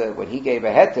when he gave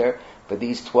a heter for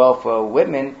these 12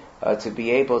 women to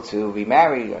be able to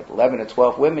remarry, 11 or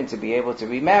 12 women to be able to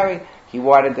remarry, he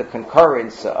wanted the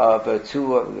concurrence of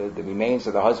the remains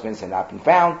of the husbands had not been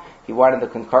found. He wanted the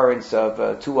concurrence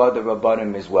of 2 other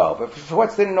Rabbanim as well. But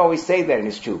Schwartz didn't always say that in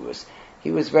his chuvas. He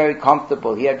was very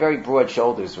comfortable. He had very broad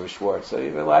shoulders for Schwartz. So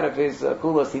a lot of his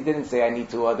kulos, he didn't say, I need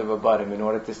 2 other Rabbanim in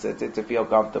order to feel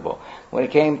comfortable. When it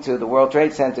came to the World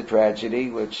Trade Center tragedy,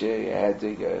 which had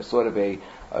sort of a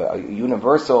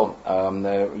universal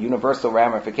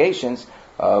ramifications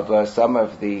of some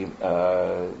of the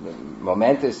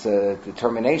momentous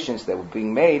determinations that were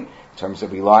being made in terms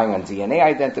of relying on DNA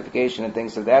identification and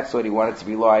things of that sort. He wanted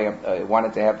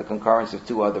to have the concurrence of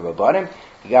 2 other Rabbanim.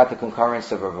 He got the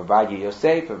concurrence of Rav Ovadia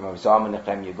Yosef, of Rav Zalman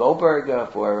Nechemya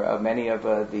Goldberg for many of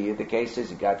the cases.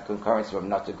 He got the concurrence of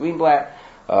Nata Greenblatt.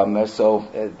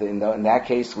 In that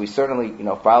case, we certainly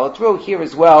followed through. Here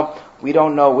as well, we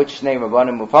don't know which name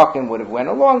Rabbanim Mufakim would have went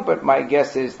along, but my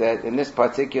guess is that in this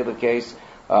particular case,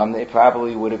 it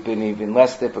probably would have been even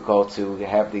less difficult to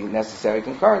have the necessary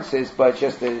concurrences, but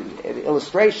just an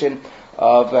illustration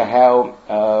of how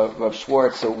Rav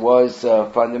Schwartz was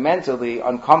fundamentally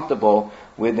uncomfortable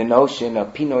with the notion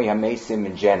of Pinoi HaMesim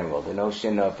in general, the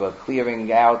notion of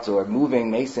clearing out or moving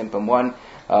Mesim from one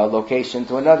location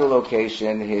to another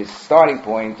location. His starting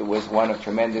point was one of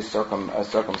tremendous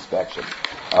circumspection.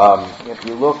 If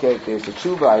you look at, there's a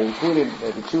tshuva, I included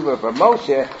the tshuva from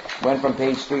Moshe, went from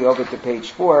page 3 over to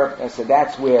page 4, so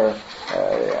that's where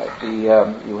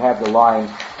you have the line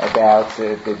about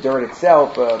the dirt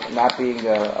itself not being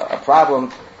a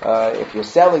problem if you're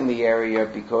selling the area,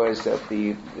 because of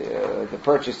the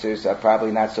purchasers are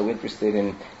probably not so interested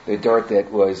in the dirt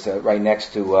that was right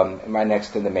next to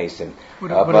the mason.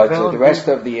 But the rest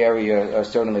of the area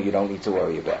certainly you don't need to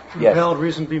worry about. Yes. A valid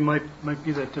reason might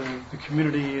be that the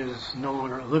community is no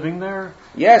longer living there?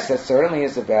 Yes, that certainly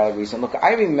is a valid reason. Look,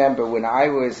 I remember when I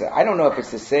don't know if it's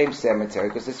the same cemetery,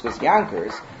 because this was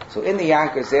Yonkers, so in the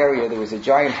Yonkers area there was a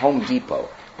giant Home Depot.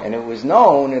 and it was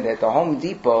known that the Home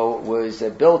Depot was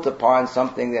built upon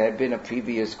something that had been a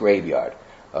previous graveyard.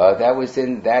 That was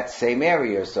in that same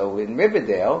area. So in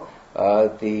Riverdale,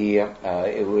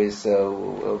 it was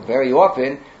very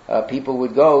often people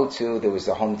would go to. There was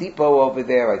a Home Depot over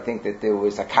there. I think that there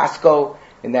was a Costco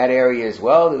in that area as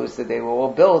well. They were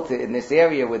all built in this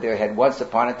area where there had once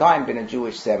upon a time been a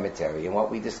Jewish cemetery. And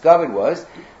what we discovered was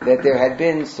that there had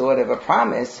been sort of a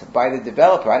promise by the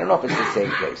developer. I don't know if it's the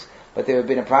same place, but there had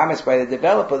been a promise by the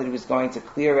developer that he was going to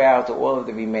clear out all of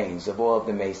the remains of all of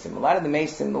the Mason. A lot of the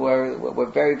Mason were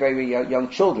very, very young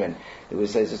children.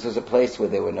 This was a place where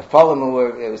there were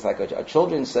Nephilim, it was like a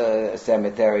children's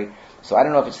cemetery. So I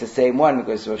don't know if it's the same one,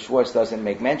 because Schwartz doesn't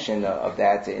make mention of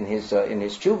that in his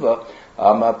tshuva.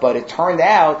 But it turned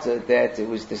out that it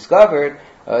was discovered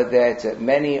that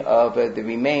many of the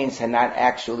remains had not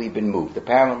actually been moved.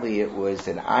 Apparently it was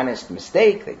an honest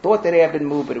mistake. They thought that they had been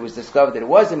moved, but it was discovered that it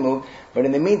wasn't moved. But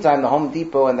in the meantime, the Home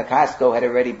Depot and the Costco had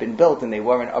already been built, and they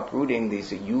weren't uprooting these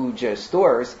huge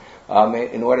stores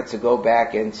in order to go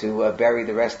back and to bury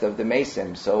the rest of the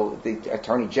Mason. So the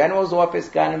Attorney General's office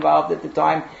got involved at the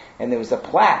time, and there was a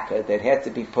plaque that had to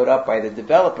be put up by the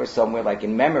developer somewhere, like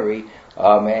in memory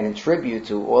and in tribute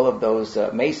to all of those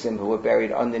Mason who were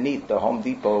buried underneath the Home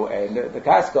Depot and the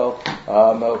Costco,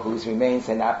 whose remains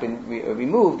had not been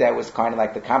removed. That was kind of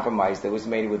like the compromise that was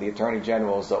made with the Attorney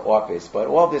General's office. But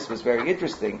all this was very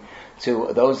interesting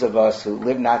to those of us who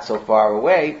live not so far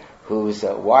away, whose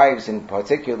wives in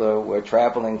particular were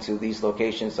traveling to these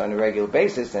locations on a regular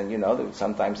basis, and they would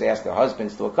sometimes ask their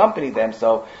husbands to accompany them.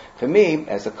 So for me,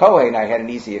 as a Kohen, I had an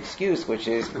easy excuse, which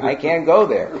is I can't go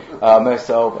there.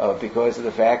 Because of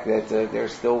the fact that there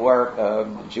still were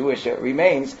Jewish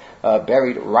remains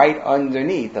buried right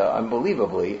underneath,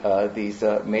 unbelievably, these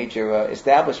major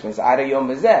establishments. Ada Yom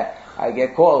Hazeh, I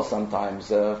get calls sometimes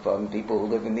from people who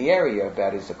live in the area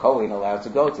about, is a Kohen allowed to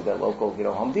go to that local,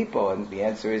 Home Depot? And the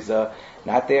answer is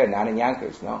not there, not in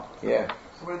Yonkers, no. Yeah.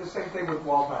 So we had the same thing with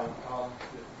Waldheim.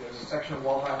 There's a section of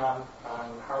Waldheim on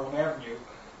Harlem Avenue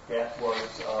that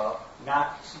was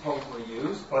not supposedly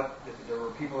used, but there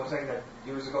were people saying that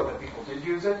years ago that people did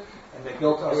use it, and they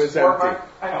built a sport mart.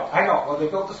 I know. Well, they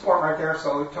built a sport mart there,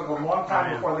 so it took a long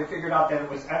time before they figured out that it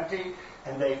was empty,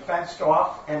 and they fenced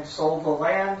off and sold the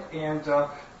land, and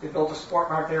they built a sport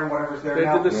mart there, and whatever's there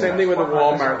now. They did the same thing with the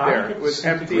Walmart there. It was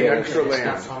empty, extra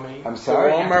land. I'm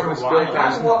sorry? The Walmart was built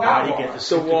on.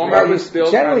 So Walmart was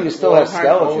built generally, you still have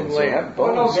skeletons. You have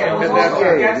bones. You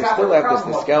still have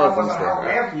the skeletons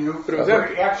there. But it was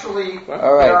actually,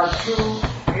 all right.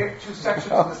 There are two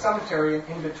sections of the cemetery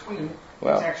in between.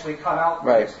 It's actually cut out.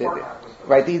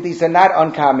 Right. These are not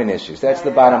uncommon issues. That's the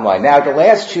bottom line. Now, the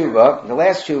last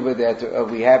tshuva that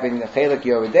we have in Chelik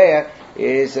Yoredea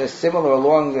is similar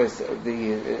along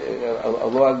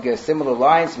similar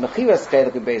lines. Mechiras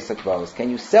chelik beis hakvaros. Can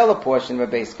you sell a portion of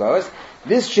a beis hakvaros?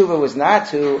 This tshuva was not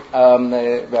to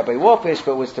Rabbi Wolfish,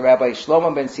 but was to Rabbi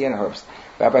Shlomo ben Zion Herbst.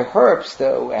 Rabbi Herbst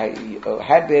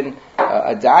had been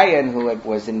a Dayan who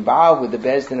was involved with the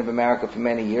Beis Din of America for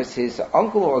many years. His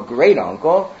uncle or great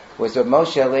uncle was Rav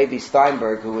Moshe Levi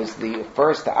Steinberg, who was the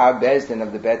first Beis Din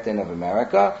of the Beis Din of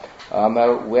America.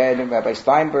 When Rabbi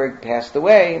Steinberg passed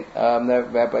away,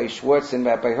 Rabbi Schwartz and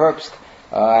Rabbi Herbst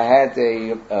had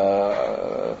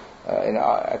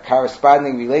a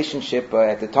corresponding relationship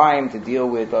at the time to deal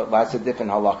with lots of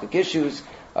different halakhic issues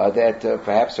that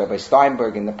perhaps Rabbi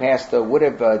Steinberg in the past would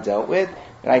have dealt with.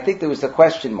 And I think there was a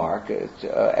question mark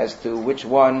as to which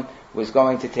one was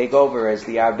going to take over as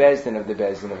the Beis Din of the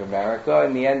Beis Din of America.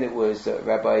 In the end, it was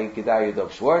Rabbi Gedalia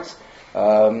Dov Schwartz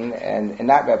and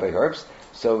not Rabbi Herbst.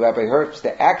 So Rabbi Herbst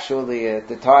actually at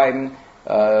the time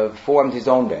formed his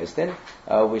own Beis Din,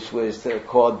 which was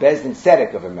called Beis Din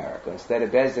Tzedek of America. Instead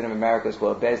of Beis Din of America, it's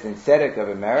called Beis Din Tzedek of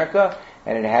America,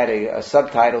 and it had a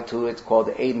subtitle to it. It's called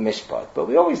Eid Mishpat. But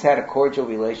we always had a cordial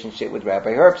relationship with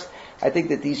Rabbi Herbst. I think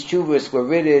that these tshuvas were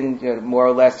written more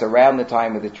or less around the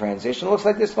time of the transition. It looks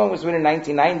like this one was written in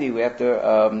 1990 after,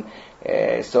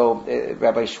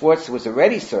 Rabbi Schwartz was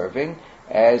already serving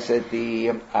as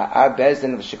the Beis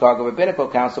Din of the Chicago Rabbinical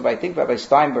Council, but I think Rabbi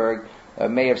Steinberg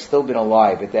may have still been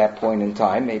alive at that point in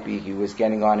time. Maybe he was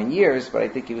getting on in years, but I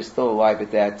think he was still alive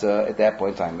at that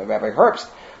point in time. Rabbi Herbst,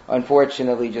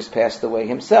 unfortunately, just passed away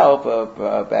himself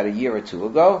about a year or two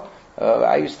ago.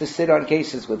 I used to sit on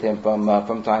cases with him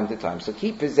from time to time. So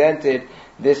he presented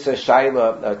this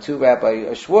shaila to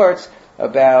Rabbi Schwartz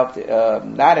about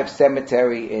not a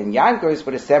cemetery in Yonkers,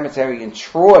 but a cemetery in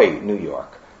Troy, New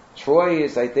York. Troy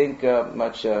is, I think,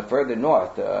 much further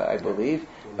north, I believe.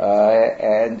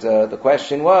 And the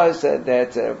question was that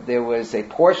there was a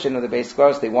portion of the Beis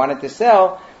Hakvaros they wanted to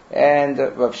sell, And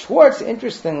Rav Schwartz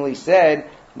interestingly said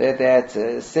that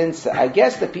since I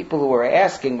guess the people who were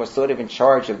asking were sort of in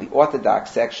charge of the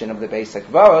Orthodox section of the Beis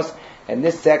HaKvaros, and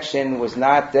this section was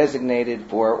not designated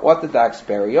for Orthodox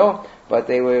burial, but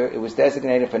it was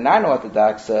designated for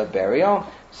non-Orthodox burial.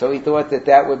 So he thought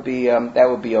that would be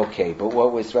okay. But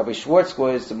what Rabbi Schwartz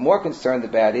was more concerned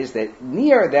about is that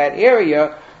near that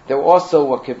area there also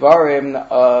were kivarim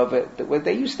of.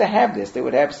 They used to have this. They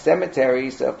would have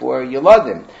cemeteries for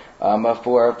Yeladim.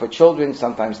 For children,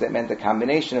 sometimes that meant a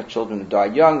combination of children who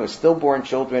died young or stillborn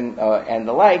children and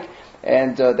the like,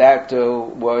 and that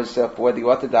was for the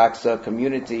Orthodox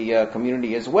community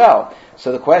as well.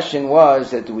 So the question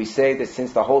was, do we say that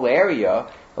since the whole area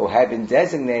had been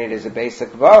designated as a Beis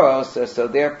HaKvaros, so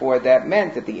therefore that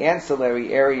meant that the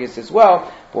ancillary areas as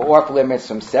well were off limits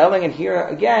from selling? And here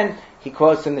again, he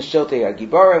quotes from the Shiltei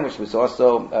HaGiborim, which was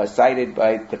also cited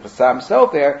by the Chassam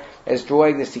Sofer, as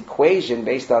drawing this equation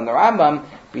based on the Rambam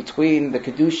between the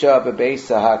Kedusha of a Beis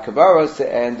HaKvaros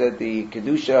and the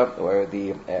Kedusha, or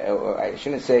the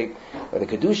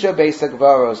Kedusha Beis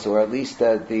HaKvaros, or at least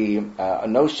the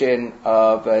notion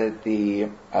of the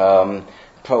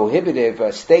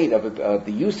prohibitive state of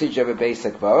the usage of a Beis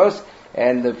HaKvaros,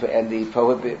 and the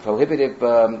prohibitive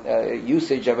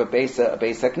usage of a Beis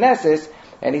HaKnesses.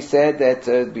 And he said that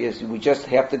we just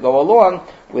have to go along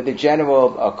with the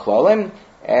general klalim,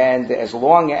 and as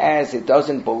long as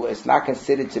it's not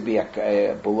considered to be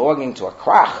belonging to a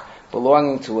krach,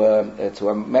 belonging to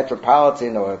a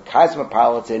metropolitan or a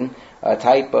cosmopolitan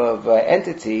type of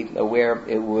entity, where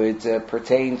it would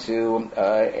pertain to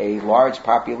a large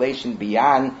population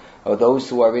beyond those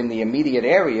who are in the immediate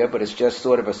area, but it's just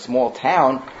sort of a small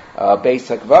town,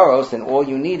 Beis HaKvaros, and all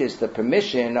you need is the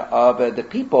permission of the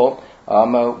people,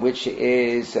 which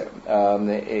is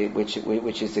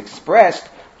expressed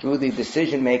through the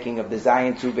decision making of the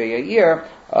Zion Tuvei Yair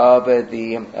of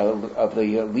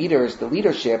the leaders, the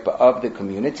leadership of the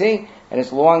community. And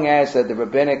as long as the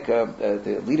rabbinic,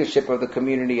 the leadership of the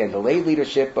community and the lay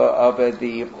leadership of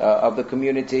the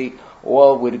community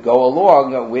all would go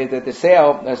along with the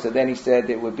sale, so then he said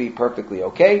it would be perfectly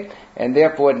okay. And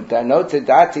therefore, therefore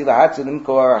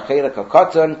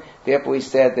he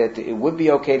said that it would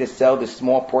be okay to sell the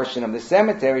small portion of the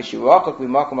cemetery,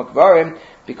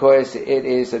 because it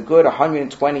is a good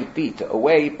 120 feet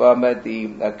away from the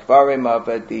kvarim of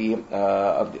the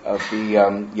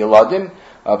Yeladim,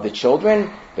 of the children.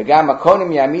 And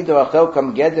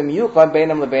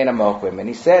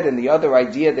he said, and the other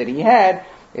idea that he had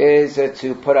is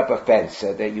to put up a fence,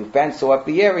 that you fence off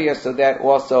the area, so that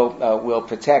also will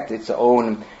protect its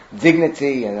own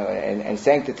dignity and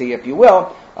sanctity, if you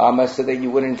will, so that you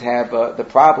wouldn't have the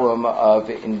problem of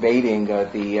invading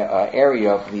the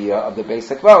area of the Beis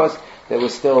HaKvaros that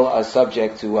was still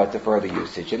subject to further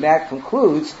usage. And that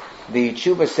concludes the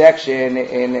Tshuva section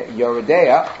in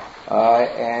Yoredeah,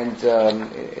 and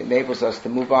enables us to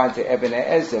move on to Eben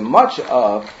Ezer. Much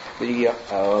of the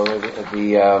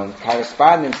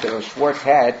correspondence that Rav Schwartz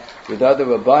had with other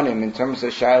Rabbanim in terms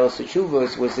of Shilos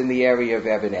Teshuvos was in the area of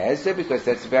Eben Ezer, because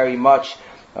that's very much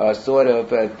sort of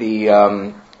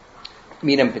the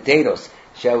meat and potatoes,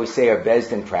 shall we say, of Beis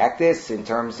Din practice in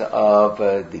terms of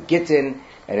the Gittin,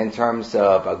 and in terms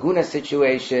of Aguna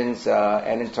situations,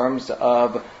 and in terms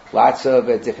of lots of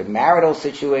different marital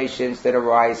situations that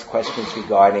arise, questions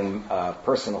regarding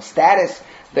personal status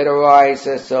that arise.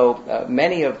 So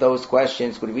many of those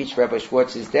questions would reach Rabbi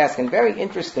Schwartz's desk. And very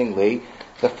interestingly,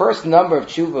 the first number of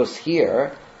tshuvos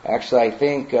here, actually I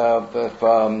think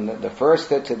from the first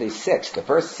to the sixth, the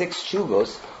first 6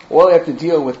 tshuvos, all have to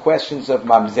deal with questions of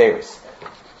mamzeris.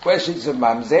 Questions of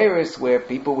mamzeris, where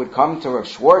people would come to Rav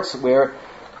Schwartz, where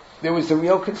there was a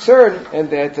real concern,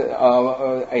 and that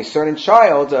a certain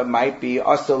child might be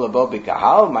asur labo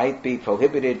b'kahal, might be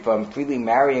prohibited from freely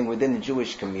marrying within the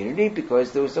Jewish community,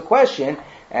 because there was a question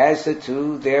as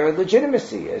to their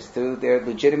legitimacy, as to their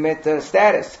legitimate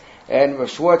status. And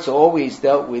Rav Schwartz always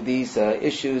dealt with these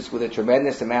issues with a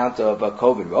tremendous amount of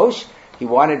koved rosh. He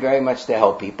wanted very much to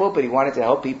help people, but he wanted to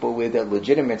help people with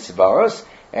legitimate svaros,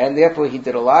 and therefore he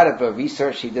did a lot of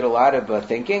research, he did a lot of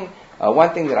thinking.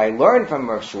 One thing that I learned from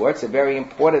Rav Schwartz, a very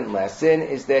important lesson,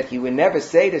 is that he would never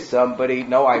say to somebody,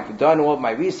 no, I've done all of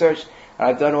my research, and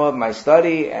I've done all of my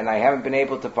study, and I haven't been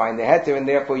able to find the heter, and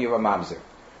therefore you're a mamzer.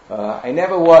 I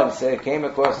never once came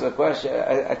across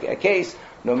a case,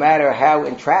 no matter how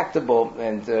intractable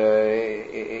and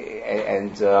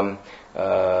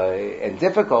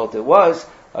difficult it was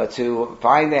to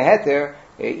find the heter,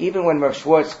 even when Rav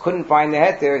Schwartz couldn't find the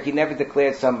heter, he never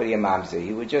declared somebody a mamzer.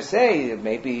 He would just say,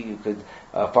 maybe you could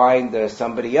find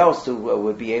somebody else who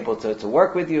would be able to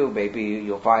work with you. Maybe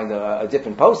you'll find a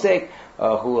different posek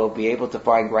who will be able to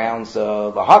find grounds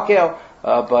lahakel.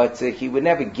 But he would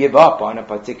never give up on a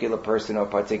particular person or a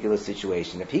particular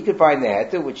situation. If he could find the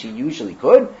heter, which he usually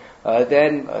could,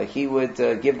 then he would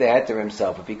give the heter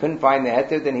himself. If he couldn't find the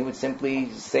heter, then he would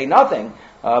simply say nothing,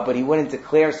 but he wouldn't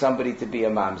declare somebody to be a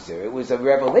mamzer. It was a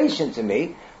revelation to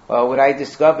me. What I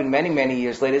discovered many, many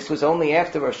years later, this was only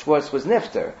after Rav Schwartz was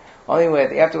nifter.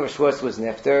 Only after Rav Schwartz was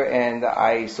nifter, and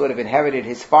I sort of inherited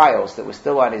his files that were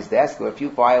still on his desk. There were a few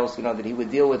files, that he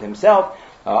would deal with himself,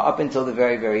 up until the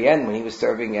very, very end when he was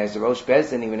serving as a Rosh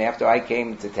Bezdin, even after I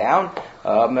came to town.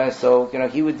 So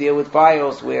he would deal with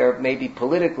files where maybe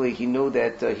politically he knew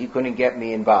that he couldn't get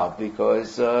me involved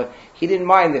because he didn't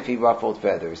mind if he ruffled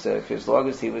feathers, as long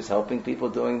as he was helping people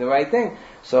doing the right thing.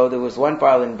 So there was one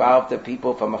file involved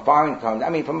people from a foreign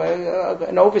country, from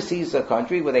an overseas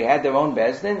country where they had their own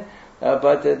Bezdin,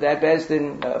 but that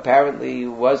Bezdin apparently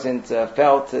wasn't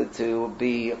felt to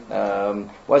be,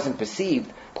 wasn't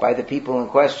perceived by the people in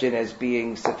question as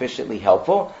being sufficiently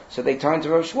helpful. So they turned to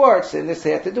Rav Schwartz, and this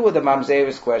had to do with the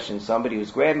mamzeris question. Somebody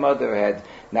whose grandmother had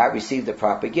not received the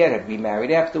proper get, had remarried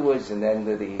afterwards, and then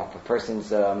the person's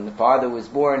father was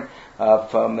born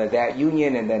from that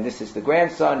union, and then this is the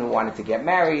grandson who wanted to get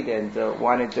married and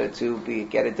wanted to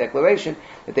get a declaration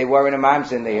that they weren't a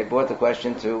mamzer, and they had brought the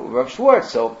question to Rav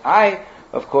Schwartz. So I,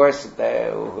 of course,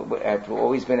 I've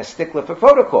always been a stickler for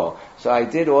protocol. So I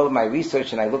did all of my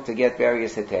research and I looked to get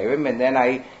various heterim, and then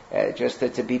I, just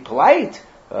to be polite,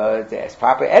 as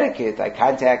proper etiquette, I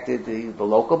contacted the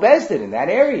local bezdin in that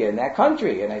area, in that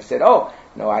country, and I said,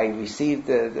 I received,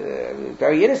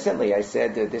 very innocently, I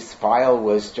said this file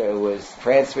was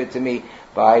transferred to me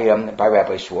by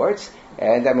Rabbi Schwartz.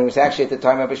 And it was actually at the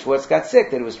time Rabbi Schwartz got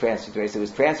sick that it was transferred to me. So it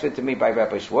was transferred to me by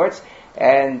Rabbi Schwartz,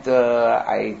 and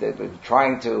I was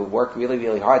trying to work really,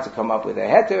 really hard to come up with a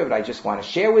heter, but I just want to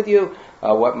share with you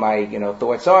what my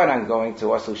thoughts are, and I'm going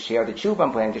to also share the tshuva.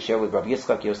 I'm planning to share with Rav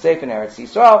Yitzchak Yosef in Eretz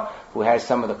Yisrael, who has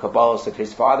some of the kabbalas of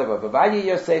his father, Rav Avadia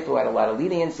Yosef, who had a lot of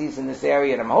leniencies in this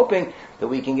area, and I'm hoping that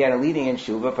we can get a lenient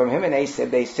tshuva from him. And they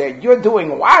said, you're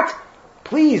doing what?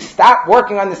 Please stop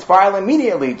working on this file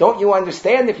immediately. Don't you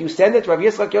understand? If you send it to Rav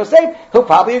Yitzchak Yosef, he'll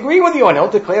probably agree with you and he'll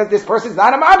declare that this person's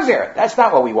not a mamzer. That's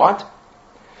not what we want.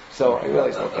 So I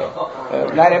realized,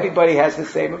 not everybody has the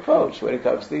same approach when it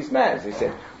comes to these matters. They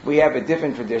said, we have a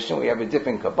different tradition, we have a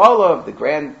different Kabbalah. The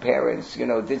grandparents,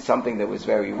 did something that was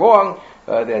very wrong,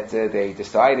 that they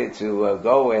decided to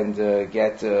go and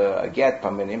get a get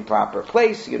from an improper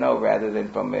place, rather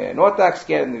than from an Orthodox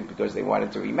get, because they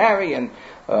wanted to remarry, and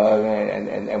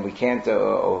we can't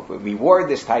reward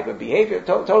this type of behavior.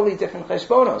 Totally different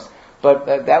cheshbonos.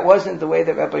 But that wasn't the way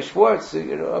that Rabbi Schwartz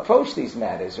approached these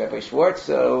matters. Rabbi Schwartz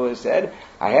said,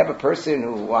 I have a person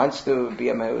who wants to be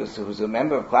who's a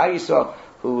member of Klal Yisrael,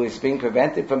 who is being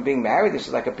prevented from being married. This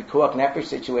is like a pikuach nefesh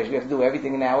situation. We have to do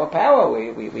everything in our power.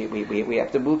 We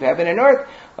have to move heaven and earth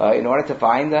in order to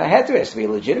find the heter. It has to be a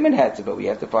legitimate heter, but we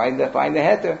have to find the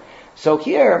heter. So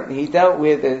here he dealt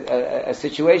with a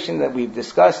situation that we've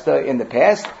discussed in the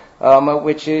past,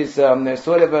 which is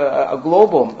sort of a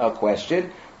global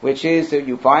question, which is that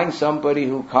you find somebody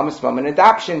who comes from an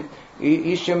adoption,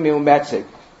 Isha Milmetzik,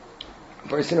 a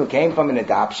person who came from an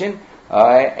adoption,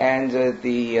 and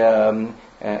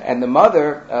the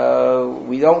mother,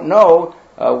 we don't know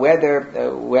whether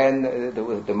when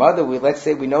the mother, let's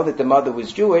say we know that the mother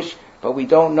was Jewish, but we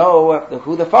don't know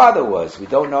who the father was. We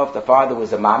don't know if the father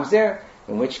was a mamzer,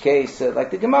 in which case,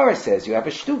 like the Gemara says, you have a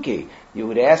shtuki. You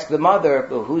would ask the mother,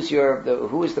 who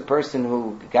is the person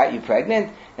who got you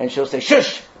pregnant? And she'll say,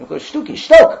 shush! And go, shtuki,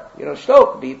 shtok!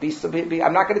 Shtok,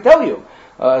 I'm not going to tell you.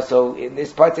 So in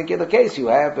this particular case, you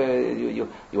have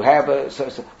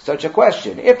such a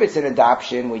question. If it's an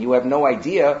adoption where you have no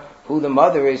idea who the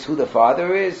mother is, who the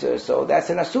father is, so that's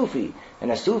an asufi. An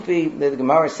asufi, the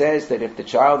Gemara says that if the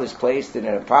child is placed in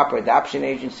a proper adoption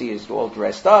agency, is all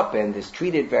dressed up and is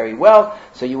treated very well,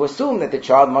 so you assume that the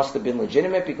child must have been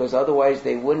legitimate, because otherwise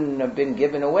they wouldn't have been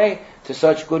given away to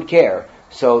such good care.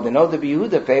 So the Noda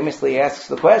B'Yehuda famously asks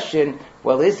the question,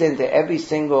 well, isn't every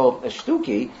single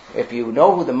shtuki, if you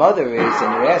know who the mother is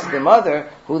and you ask the mother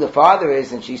who the father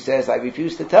is and she says, I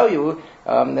refuse to tell you,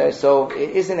 so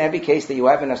isn't every case that you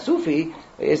have an asufi,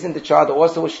 isn't the child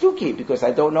also a shtuki? Because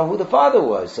I don't know who the father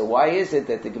was. So why is it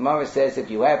that the Gemara says if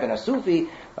you have an asufi,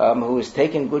 who is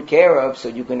taken good care of, so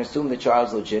you can assume the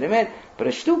child's legitimate. But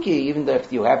a shtuki, even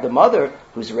if you have the mother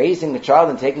who's raising the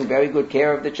child and taking very good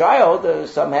care of the child,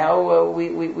 somehow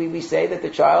we say that the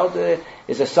child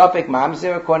is a safek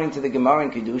mamzer according to the Gemara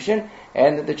in Kedushin,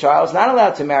 and that the child's not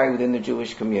allowed to marry within the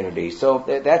Jewish community. So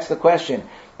that's the question.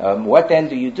 What then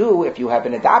do you do if you have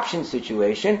an adoption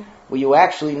situation where you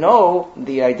actually know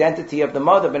the identity of the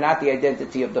mother but not the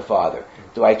identity of the father?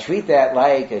 Do I treat that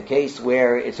like a case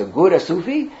where it's a good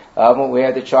asufi,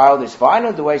 where the child is fine,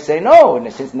 or do I say no?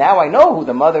 And since now I know who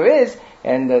the mother is,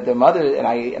 and the mother,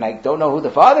 and I don't know who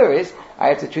the father is, I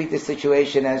have to treat this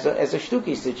situation as a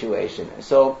shtuki situation.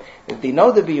 So the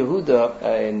Noda B'Yehuda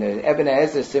in Eben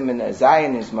Ezer Siman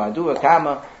Zayin, his Madura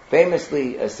Kama,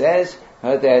 famously says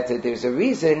that there's a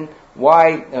reason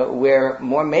why we're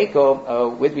more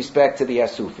meko with respect to the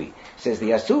asufi. He says the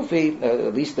asufi,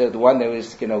 at least the one that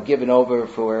was given over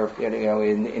for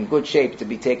in good shape to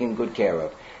be taken good care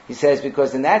of. He says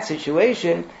because in that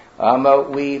situation we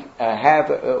don't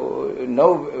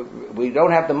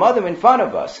have the mother in front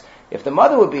of us. If the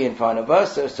mother would be in front of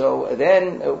us, so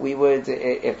then we would,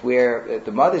 if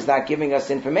the mother's not giving us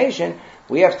information,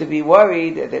 we have to be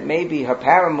worried that maybe her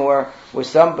paramour was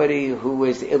somebody who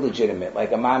is illegitimate,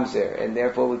 like a mamzer, and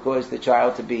therefore we cause the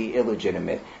child to be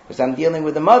illegitimate, because I'm dealing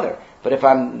with the mother. But if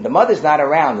the mother's not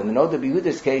around, in the Noda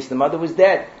B'Yehuda's case, the mother was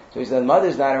dead. So he said, the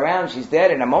mother's not around, she's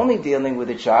dead, and I'm only dealing with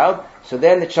the child, so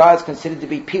then the child's considered to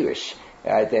be pirish.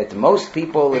 That most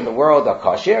people in the world are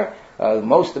kosher.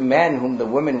 Most of the men whom the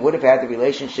woman would have had the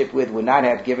relationship with would not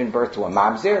have given birth to a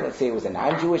mamzer. Let's say it was a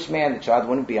non-Jewish man, the child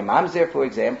wouldn't be a mamzer, for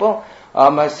example.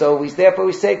 So therefore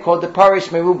we say called the parish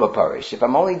meruba parish. If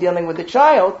I'm only dealing with the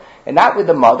child and not with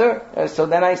the mother, so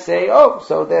then I say,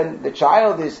 so then the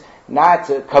child is not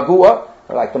kavua.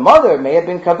 Like the mother may have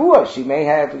been kavua. She may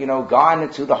have, gone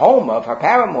to the home of her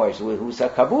paramours, who's a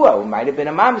kavua, who might have been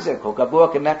a mamzer, called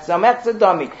kavua kemekza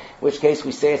dummy. In which case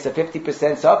we say it's a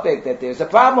 50% suffix that there's a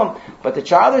problem. But the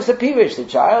child is a pirish. The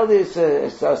child is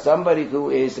somebody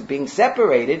who is being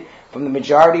separated from the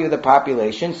majority of the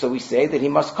population. So we say that he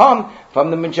must come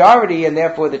from the majority, and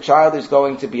therefore the child is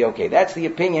going to be okay. That's the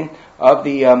opinion of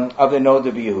the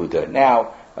Noda B'Yehuda.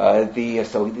 Now.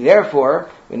 So therefore,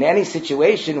 in any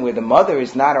situation where the mother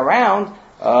is not around,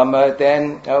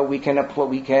 then we can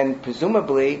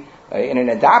presumably, in an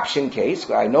adoption case,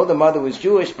 I know the mother was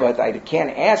Jewish, but I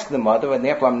can't ask the mother, and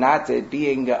therefore I'm not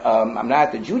adjudicating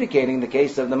the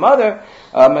case of the mother.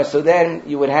 So then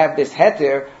you would have this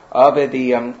heter of the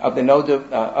Noda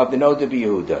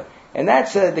B'Yehuda. And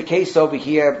that's the case over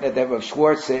here that Rav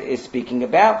Schwartz is speaking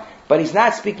about. But he's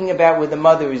not speaking about where the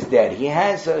mother is dead. He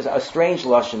has a strange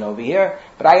lashon over here,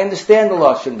 but I understand the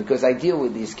lashon because I deal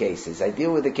with these cases. I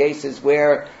deal with the cases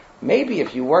where maybe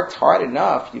if you worked hard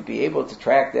enough, you'd be able to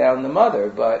track down the mother,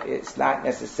 but it's not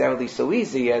necessarily so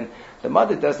easy, and the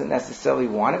mother doesn't necessarily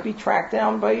want to be tracked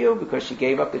down by you because she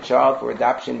gave up the child for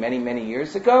adoption many, many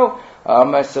years ago.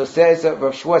 So says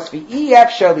Rav Schwartz,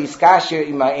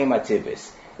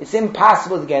 it's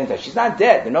impossible to get in touch. She's not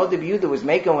dead. The Noda B'Yehuda was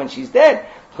making when she's dead,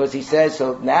 because he says,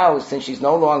 so now, since she's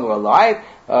no longer alive,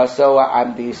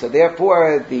 so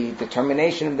therefore the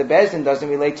determination of the Bezdin doesn't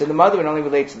relate to the mother, it only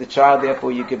relates to the child,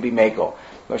 therefore you could be Mako.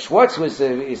 But Schwartz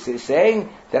is saying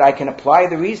that I can apply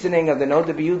the reasoning of the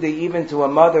Noda B'Yehuda even to a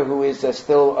mother who is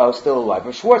still alive.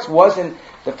 But Schwartz wasn't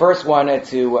the first one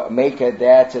to make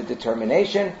that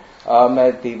determination.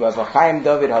 The Rav Chaim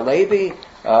David Halevi,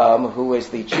 who is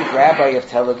the chief rabbi of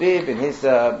Tel Aviv, in his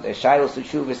Shilos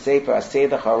Tshuva Sefer Aseh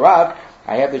Harav,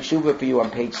 I have the tshuva for you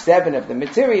on page 7 of the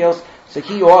materials. So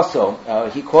he also,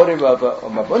 he quoted Rav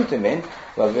Unterman,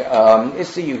 Rav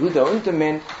Issa Yehuda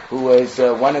Unterman, who was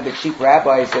one of the chief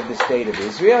rabbis of the state of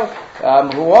Israel,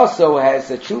 who also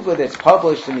has a tshuva that's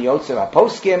published in the Yotzer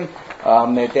HaPoskim,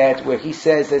 that where he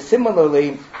says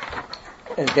similarly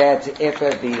that if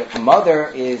the mother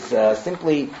is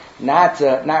simply not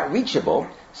reachable,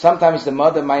 sometimes the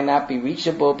mother might not be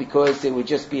reachable because it would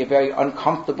just be a very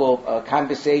uncomfortable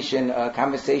conversation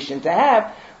to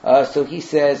have. So he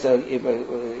says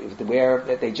where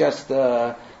they just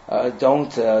don't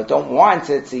want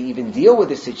to even deal with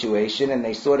the situation, and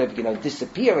they sort of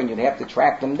disappear, and you'd have to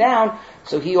track them down.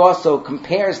 So he also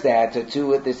compares that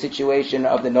to the situation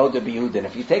of the Noda B'Yehuda. And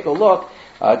if you take a look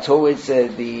towards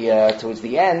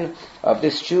the end of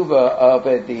this tshuva of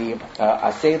the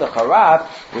Aseh Harav,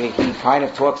 where he kind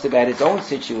of talks about his own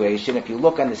situation, if you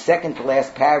look on the second to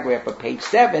last paragraph of page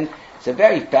 7, it's a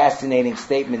very fascinating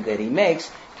statement that he makes.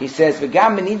 He says,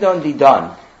 "V'gam menidon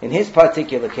didan." In his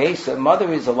particular case, a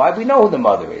mother is alive. We know who the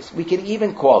mother is. We can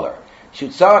even call her.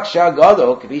 Shutzarach shar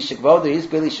gadol k'vi shekvodo is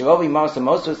bili shrovi masa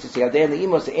mosos tziyadei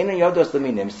leimos eno yodos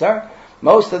leminimsar.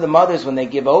 Most of the mothers, when they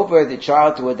give over the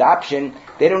child to adoption,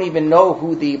 they don't even know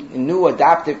who the new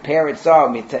adoptive parents are.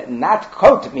 Not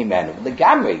kot mimenu, the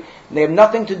gamri. They have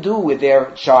nothing to do with their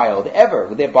child ever,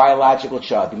 with their biological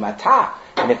child. And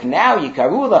if now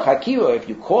yikaru lachakira, if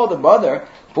you call the mother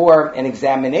for an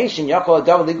examination, yakol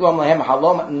adav ligrom lahem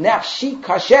halom nafshi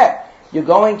kasher, you're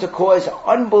going to cause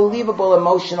unbelievable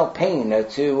emotional pain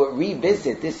to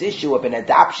revisit this issue of an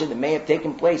adoption that may have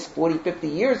taken place 40, 50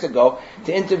 years ago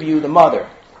to interview the mother.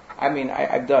 I mean,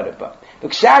 I've done it, but the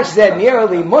Kshash said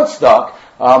nearly mutzdak,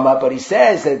 but he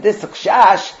says that this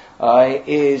Kshash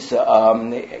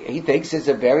he thinks is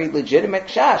a very legitimate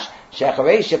Kshash.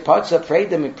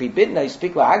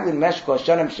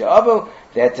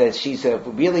 That she's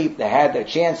really had a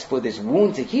chance for this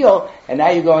wound to heal, and now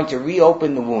you're going to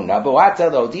reopen the wound. You're going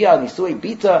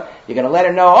to let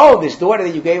her know, oh, this daughter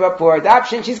that you gave up for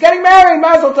adoption, she's getting married,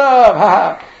 Mazel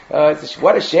Tov!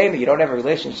 What a shame that you don't have a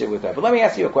relationship with her. But let me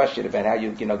ask you a question about how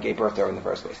you gave birth to her in the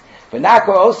first place. And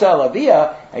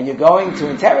you're going to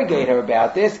interrogate her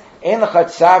about this. And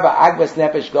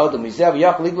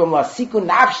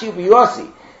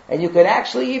you could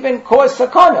actually even cause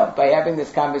sakana by having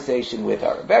this conversation with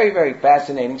her. Very, very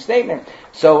fascinating statement.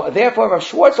 So therefore, Rav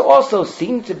Schwartz also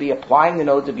seemed to be applying the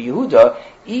note of Yehuda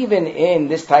even in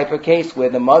this type of case where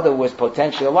the mother was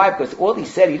potentially alive, because all he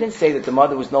said, he didn't say that the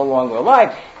mother was no longer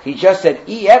alive. He just said,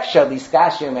 it's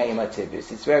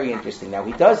very interesting. Now,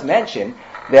 he does mention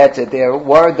that there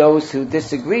were those who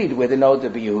disagreed with the note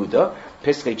of Yehuda.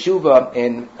 Piskei Tshuva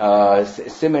in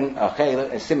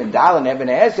Siman Dal and Eben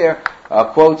Ezer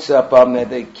quotes from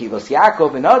the Kilos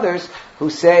Yaakov and others who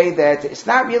say that it's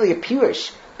not really a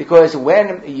pirush, because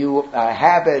when you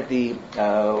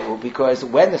because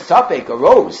when the suffix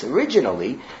arose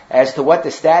originally as to what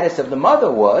the status of the mother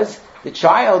was, the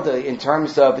child, in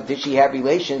terms of did she have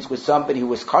relations with somebody who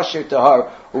was kosher to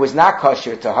her or was not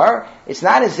kosher to her, it's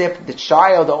not as if the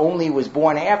child only was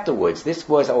born afterwards.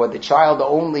 Or the child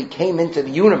only came into the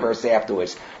universe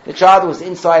afterwards. The child was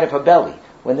inside of her belly.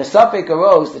 When the suffix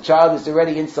arose, the child is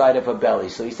already inside of her belly.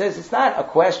 So he says it's not a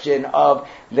question of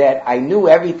that I knew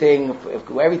everything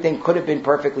could have been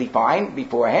perfectly fine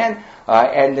beforehand,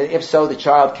 and if so, the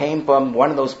child came from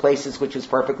one of those places which was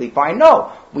perfectly fine.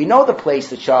 No, we know the place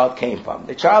the child came from.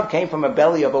 The child came from a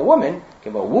belly of a woman,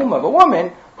 from a womb of a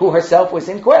woman, who herself was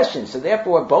in question. So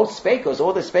therefore, all the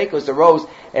speikos arose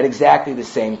at exactly the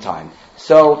same time.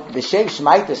 So the Shev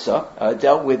Shmaitasa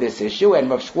dealt with this issue, and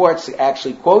Rav Schwartz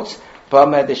actually quotes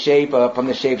from the Shev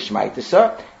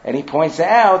Shmaitasa, and he points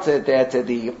out that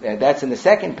that's in the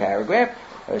second paragraph.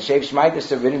 Shev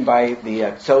Shmaitasa, written by the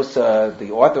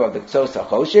author of the Tzosa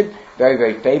Choshen, very,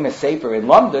 very famous sefer in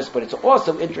Lumdus, but it's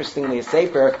also interestingly a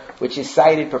sefer which is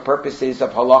cited for purposes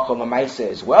of halacha l'maisa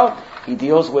as well. He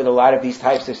deals with a lot of these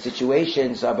types of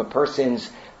situations of a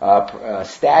person's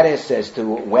status as to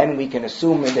when we can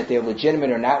assume that they're legitimate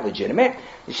or not legitimate.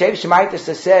 The Shev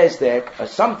Shmaitasa says that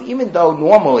even though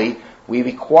normally we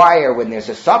require, when there's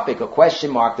a suffix, a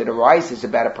question mark that arises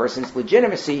about a person's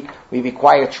legitimacy, we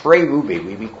require trei rubi.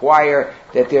 We require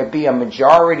that there be a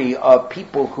majority of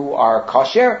people who are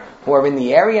kosher, who are in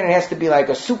the area, and it has to be like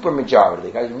a super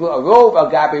majority, like a rov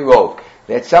al gabi rov.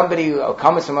 That somebody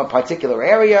comes from a particular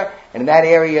area, and in that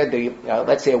area,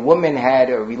 let's say a woman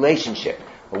had a relationship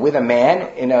with a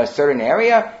man in a certain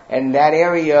area, and in that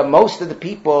area, most of the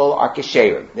people are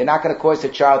kesherim. They're not going to cause the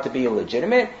child to be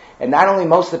illegitimate. And not only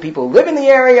most of the people who live in the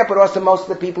area, but also most of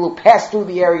the people who pass through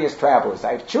the area as travelers.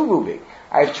 I have two rubi.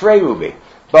 I have trei rubi.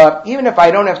 But even if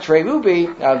I don't have trei rubi,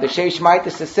 the Shev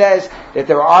Shmaitasa says that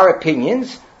there are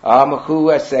opinions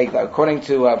who say, according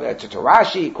to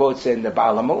Rashi, quotes in the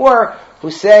Baal HaMaor, who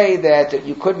say that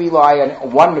you could rely on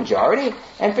one majority,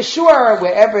 and for sure,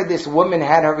 wherever this woman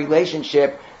had her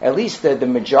relationship, at least the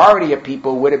majority of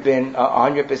people would have been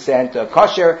 100%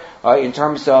 kosher in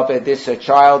terms of this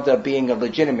child being a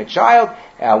legitimate child,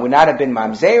 would not have been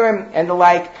mamzerim and the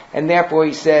like, and therefore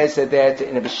he says that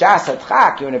in a b'shas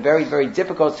hadchak, you're in a very, very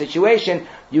difficult situation.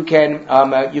 You can be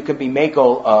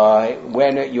makel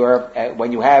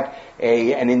when you have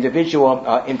an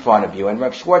individual in front of you. And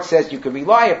Rav Schwartz says you could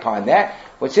rely upon that.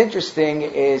 What's interesting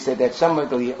is that some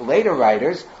of the later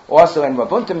writers also, and Rav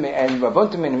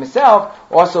Unterman himself,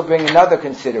 also bring another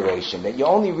consideration, that you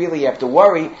only really have to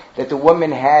worry that the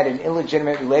woman had an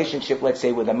illegitimate relationship, let's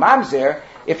say with a mamzer,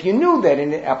 if you knew that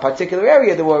in a particular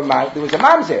area there was a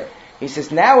mamzer. He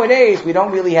says, nowadays, we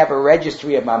don't really have a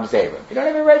registry of mamzerim. We don't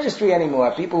have a registry anymore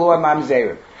of people who are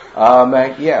mamzerim.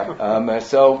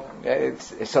 So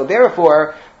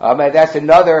therefore, that's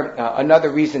another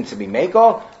reason to be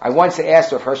makel. I once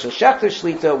asked Rav Hershel Shechter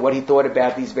Shlita what he thought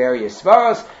about these various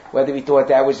svaros. whether he thought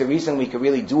that was the reason we could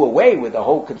really do away with the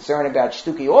whole concern about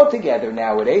shtuki altogether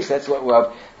nowadays. That's what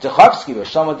Rav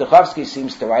Shlomo Duchovsky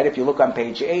seems to write. If you look on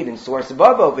page 8 in source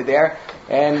above over there,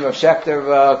 and Rav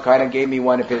Schechter kind of gave me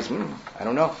one of his, I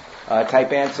don't know,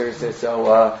 type answers.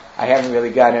 So I haven't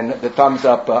really gotten the thumbs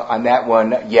up on that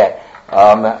one yet.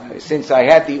 Since I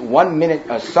had the 1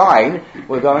 minute sign,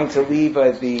 we're going to leave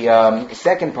the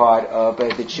second part of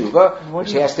the tshuva,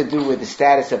 which has to do with the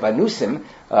status of anusim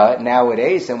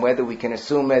nowadays, and whether we can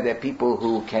assume that people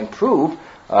who can prove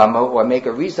or make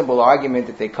a reasonable argument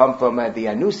that they come from the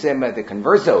anusim, the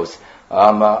conversos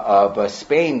of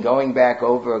Spain, going back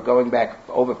over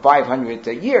 500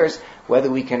 years, whether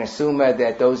we can assume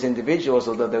that those individuals,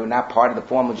 although they're not part of the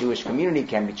formal Jewish community,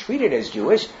 can be treated as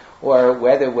Jewish, or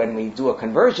whether when we do a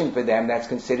conversion for them, that's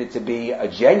considered to be a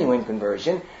genuine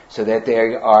conversion, so that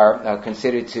they are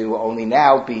considered to only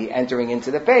now be entering into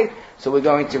the faith. So we're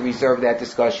going to reserve that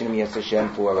discussion, Yas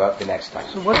Hashem, for the next time.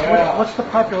 So what's the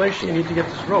population you need to get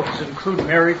this rope? Does it include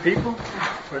married people,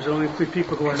 or does it only include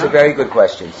people who are not? It's a very good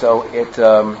question. So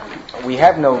we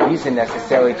have no reason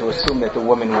necessarily to assume that the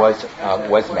woman was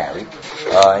married.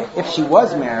 If she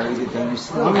was married, then you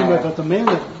still but the man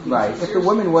right. If the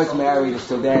woman was married,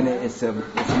 so then it's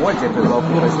more difficult,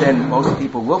 because then most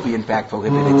people will be in fact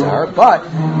prohibited to her. But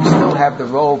you still have the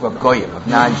role of goyim, of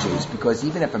non-Jews, because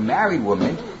even if a married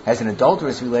woman has an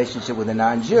adulterous relationship with a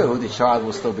non-Jew, the child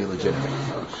will still be legitimate.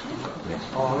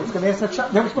 Oh, I was going to ask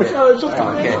that.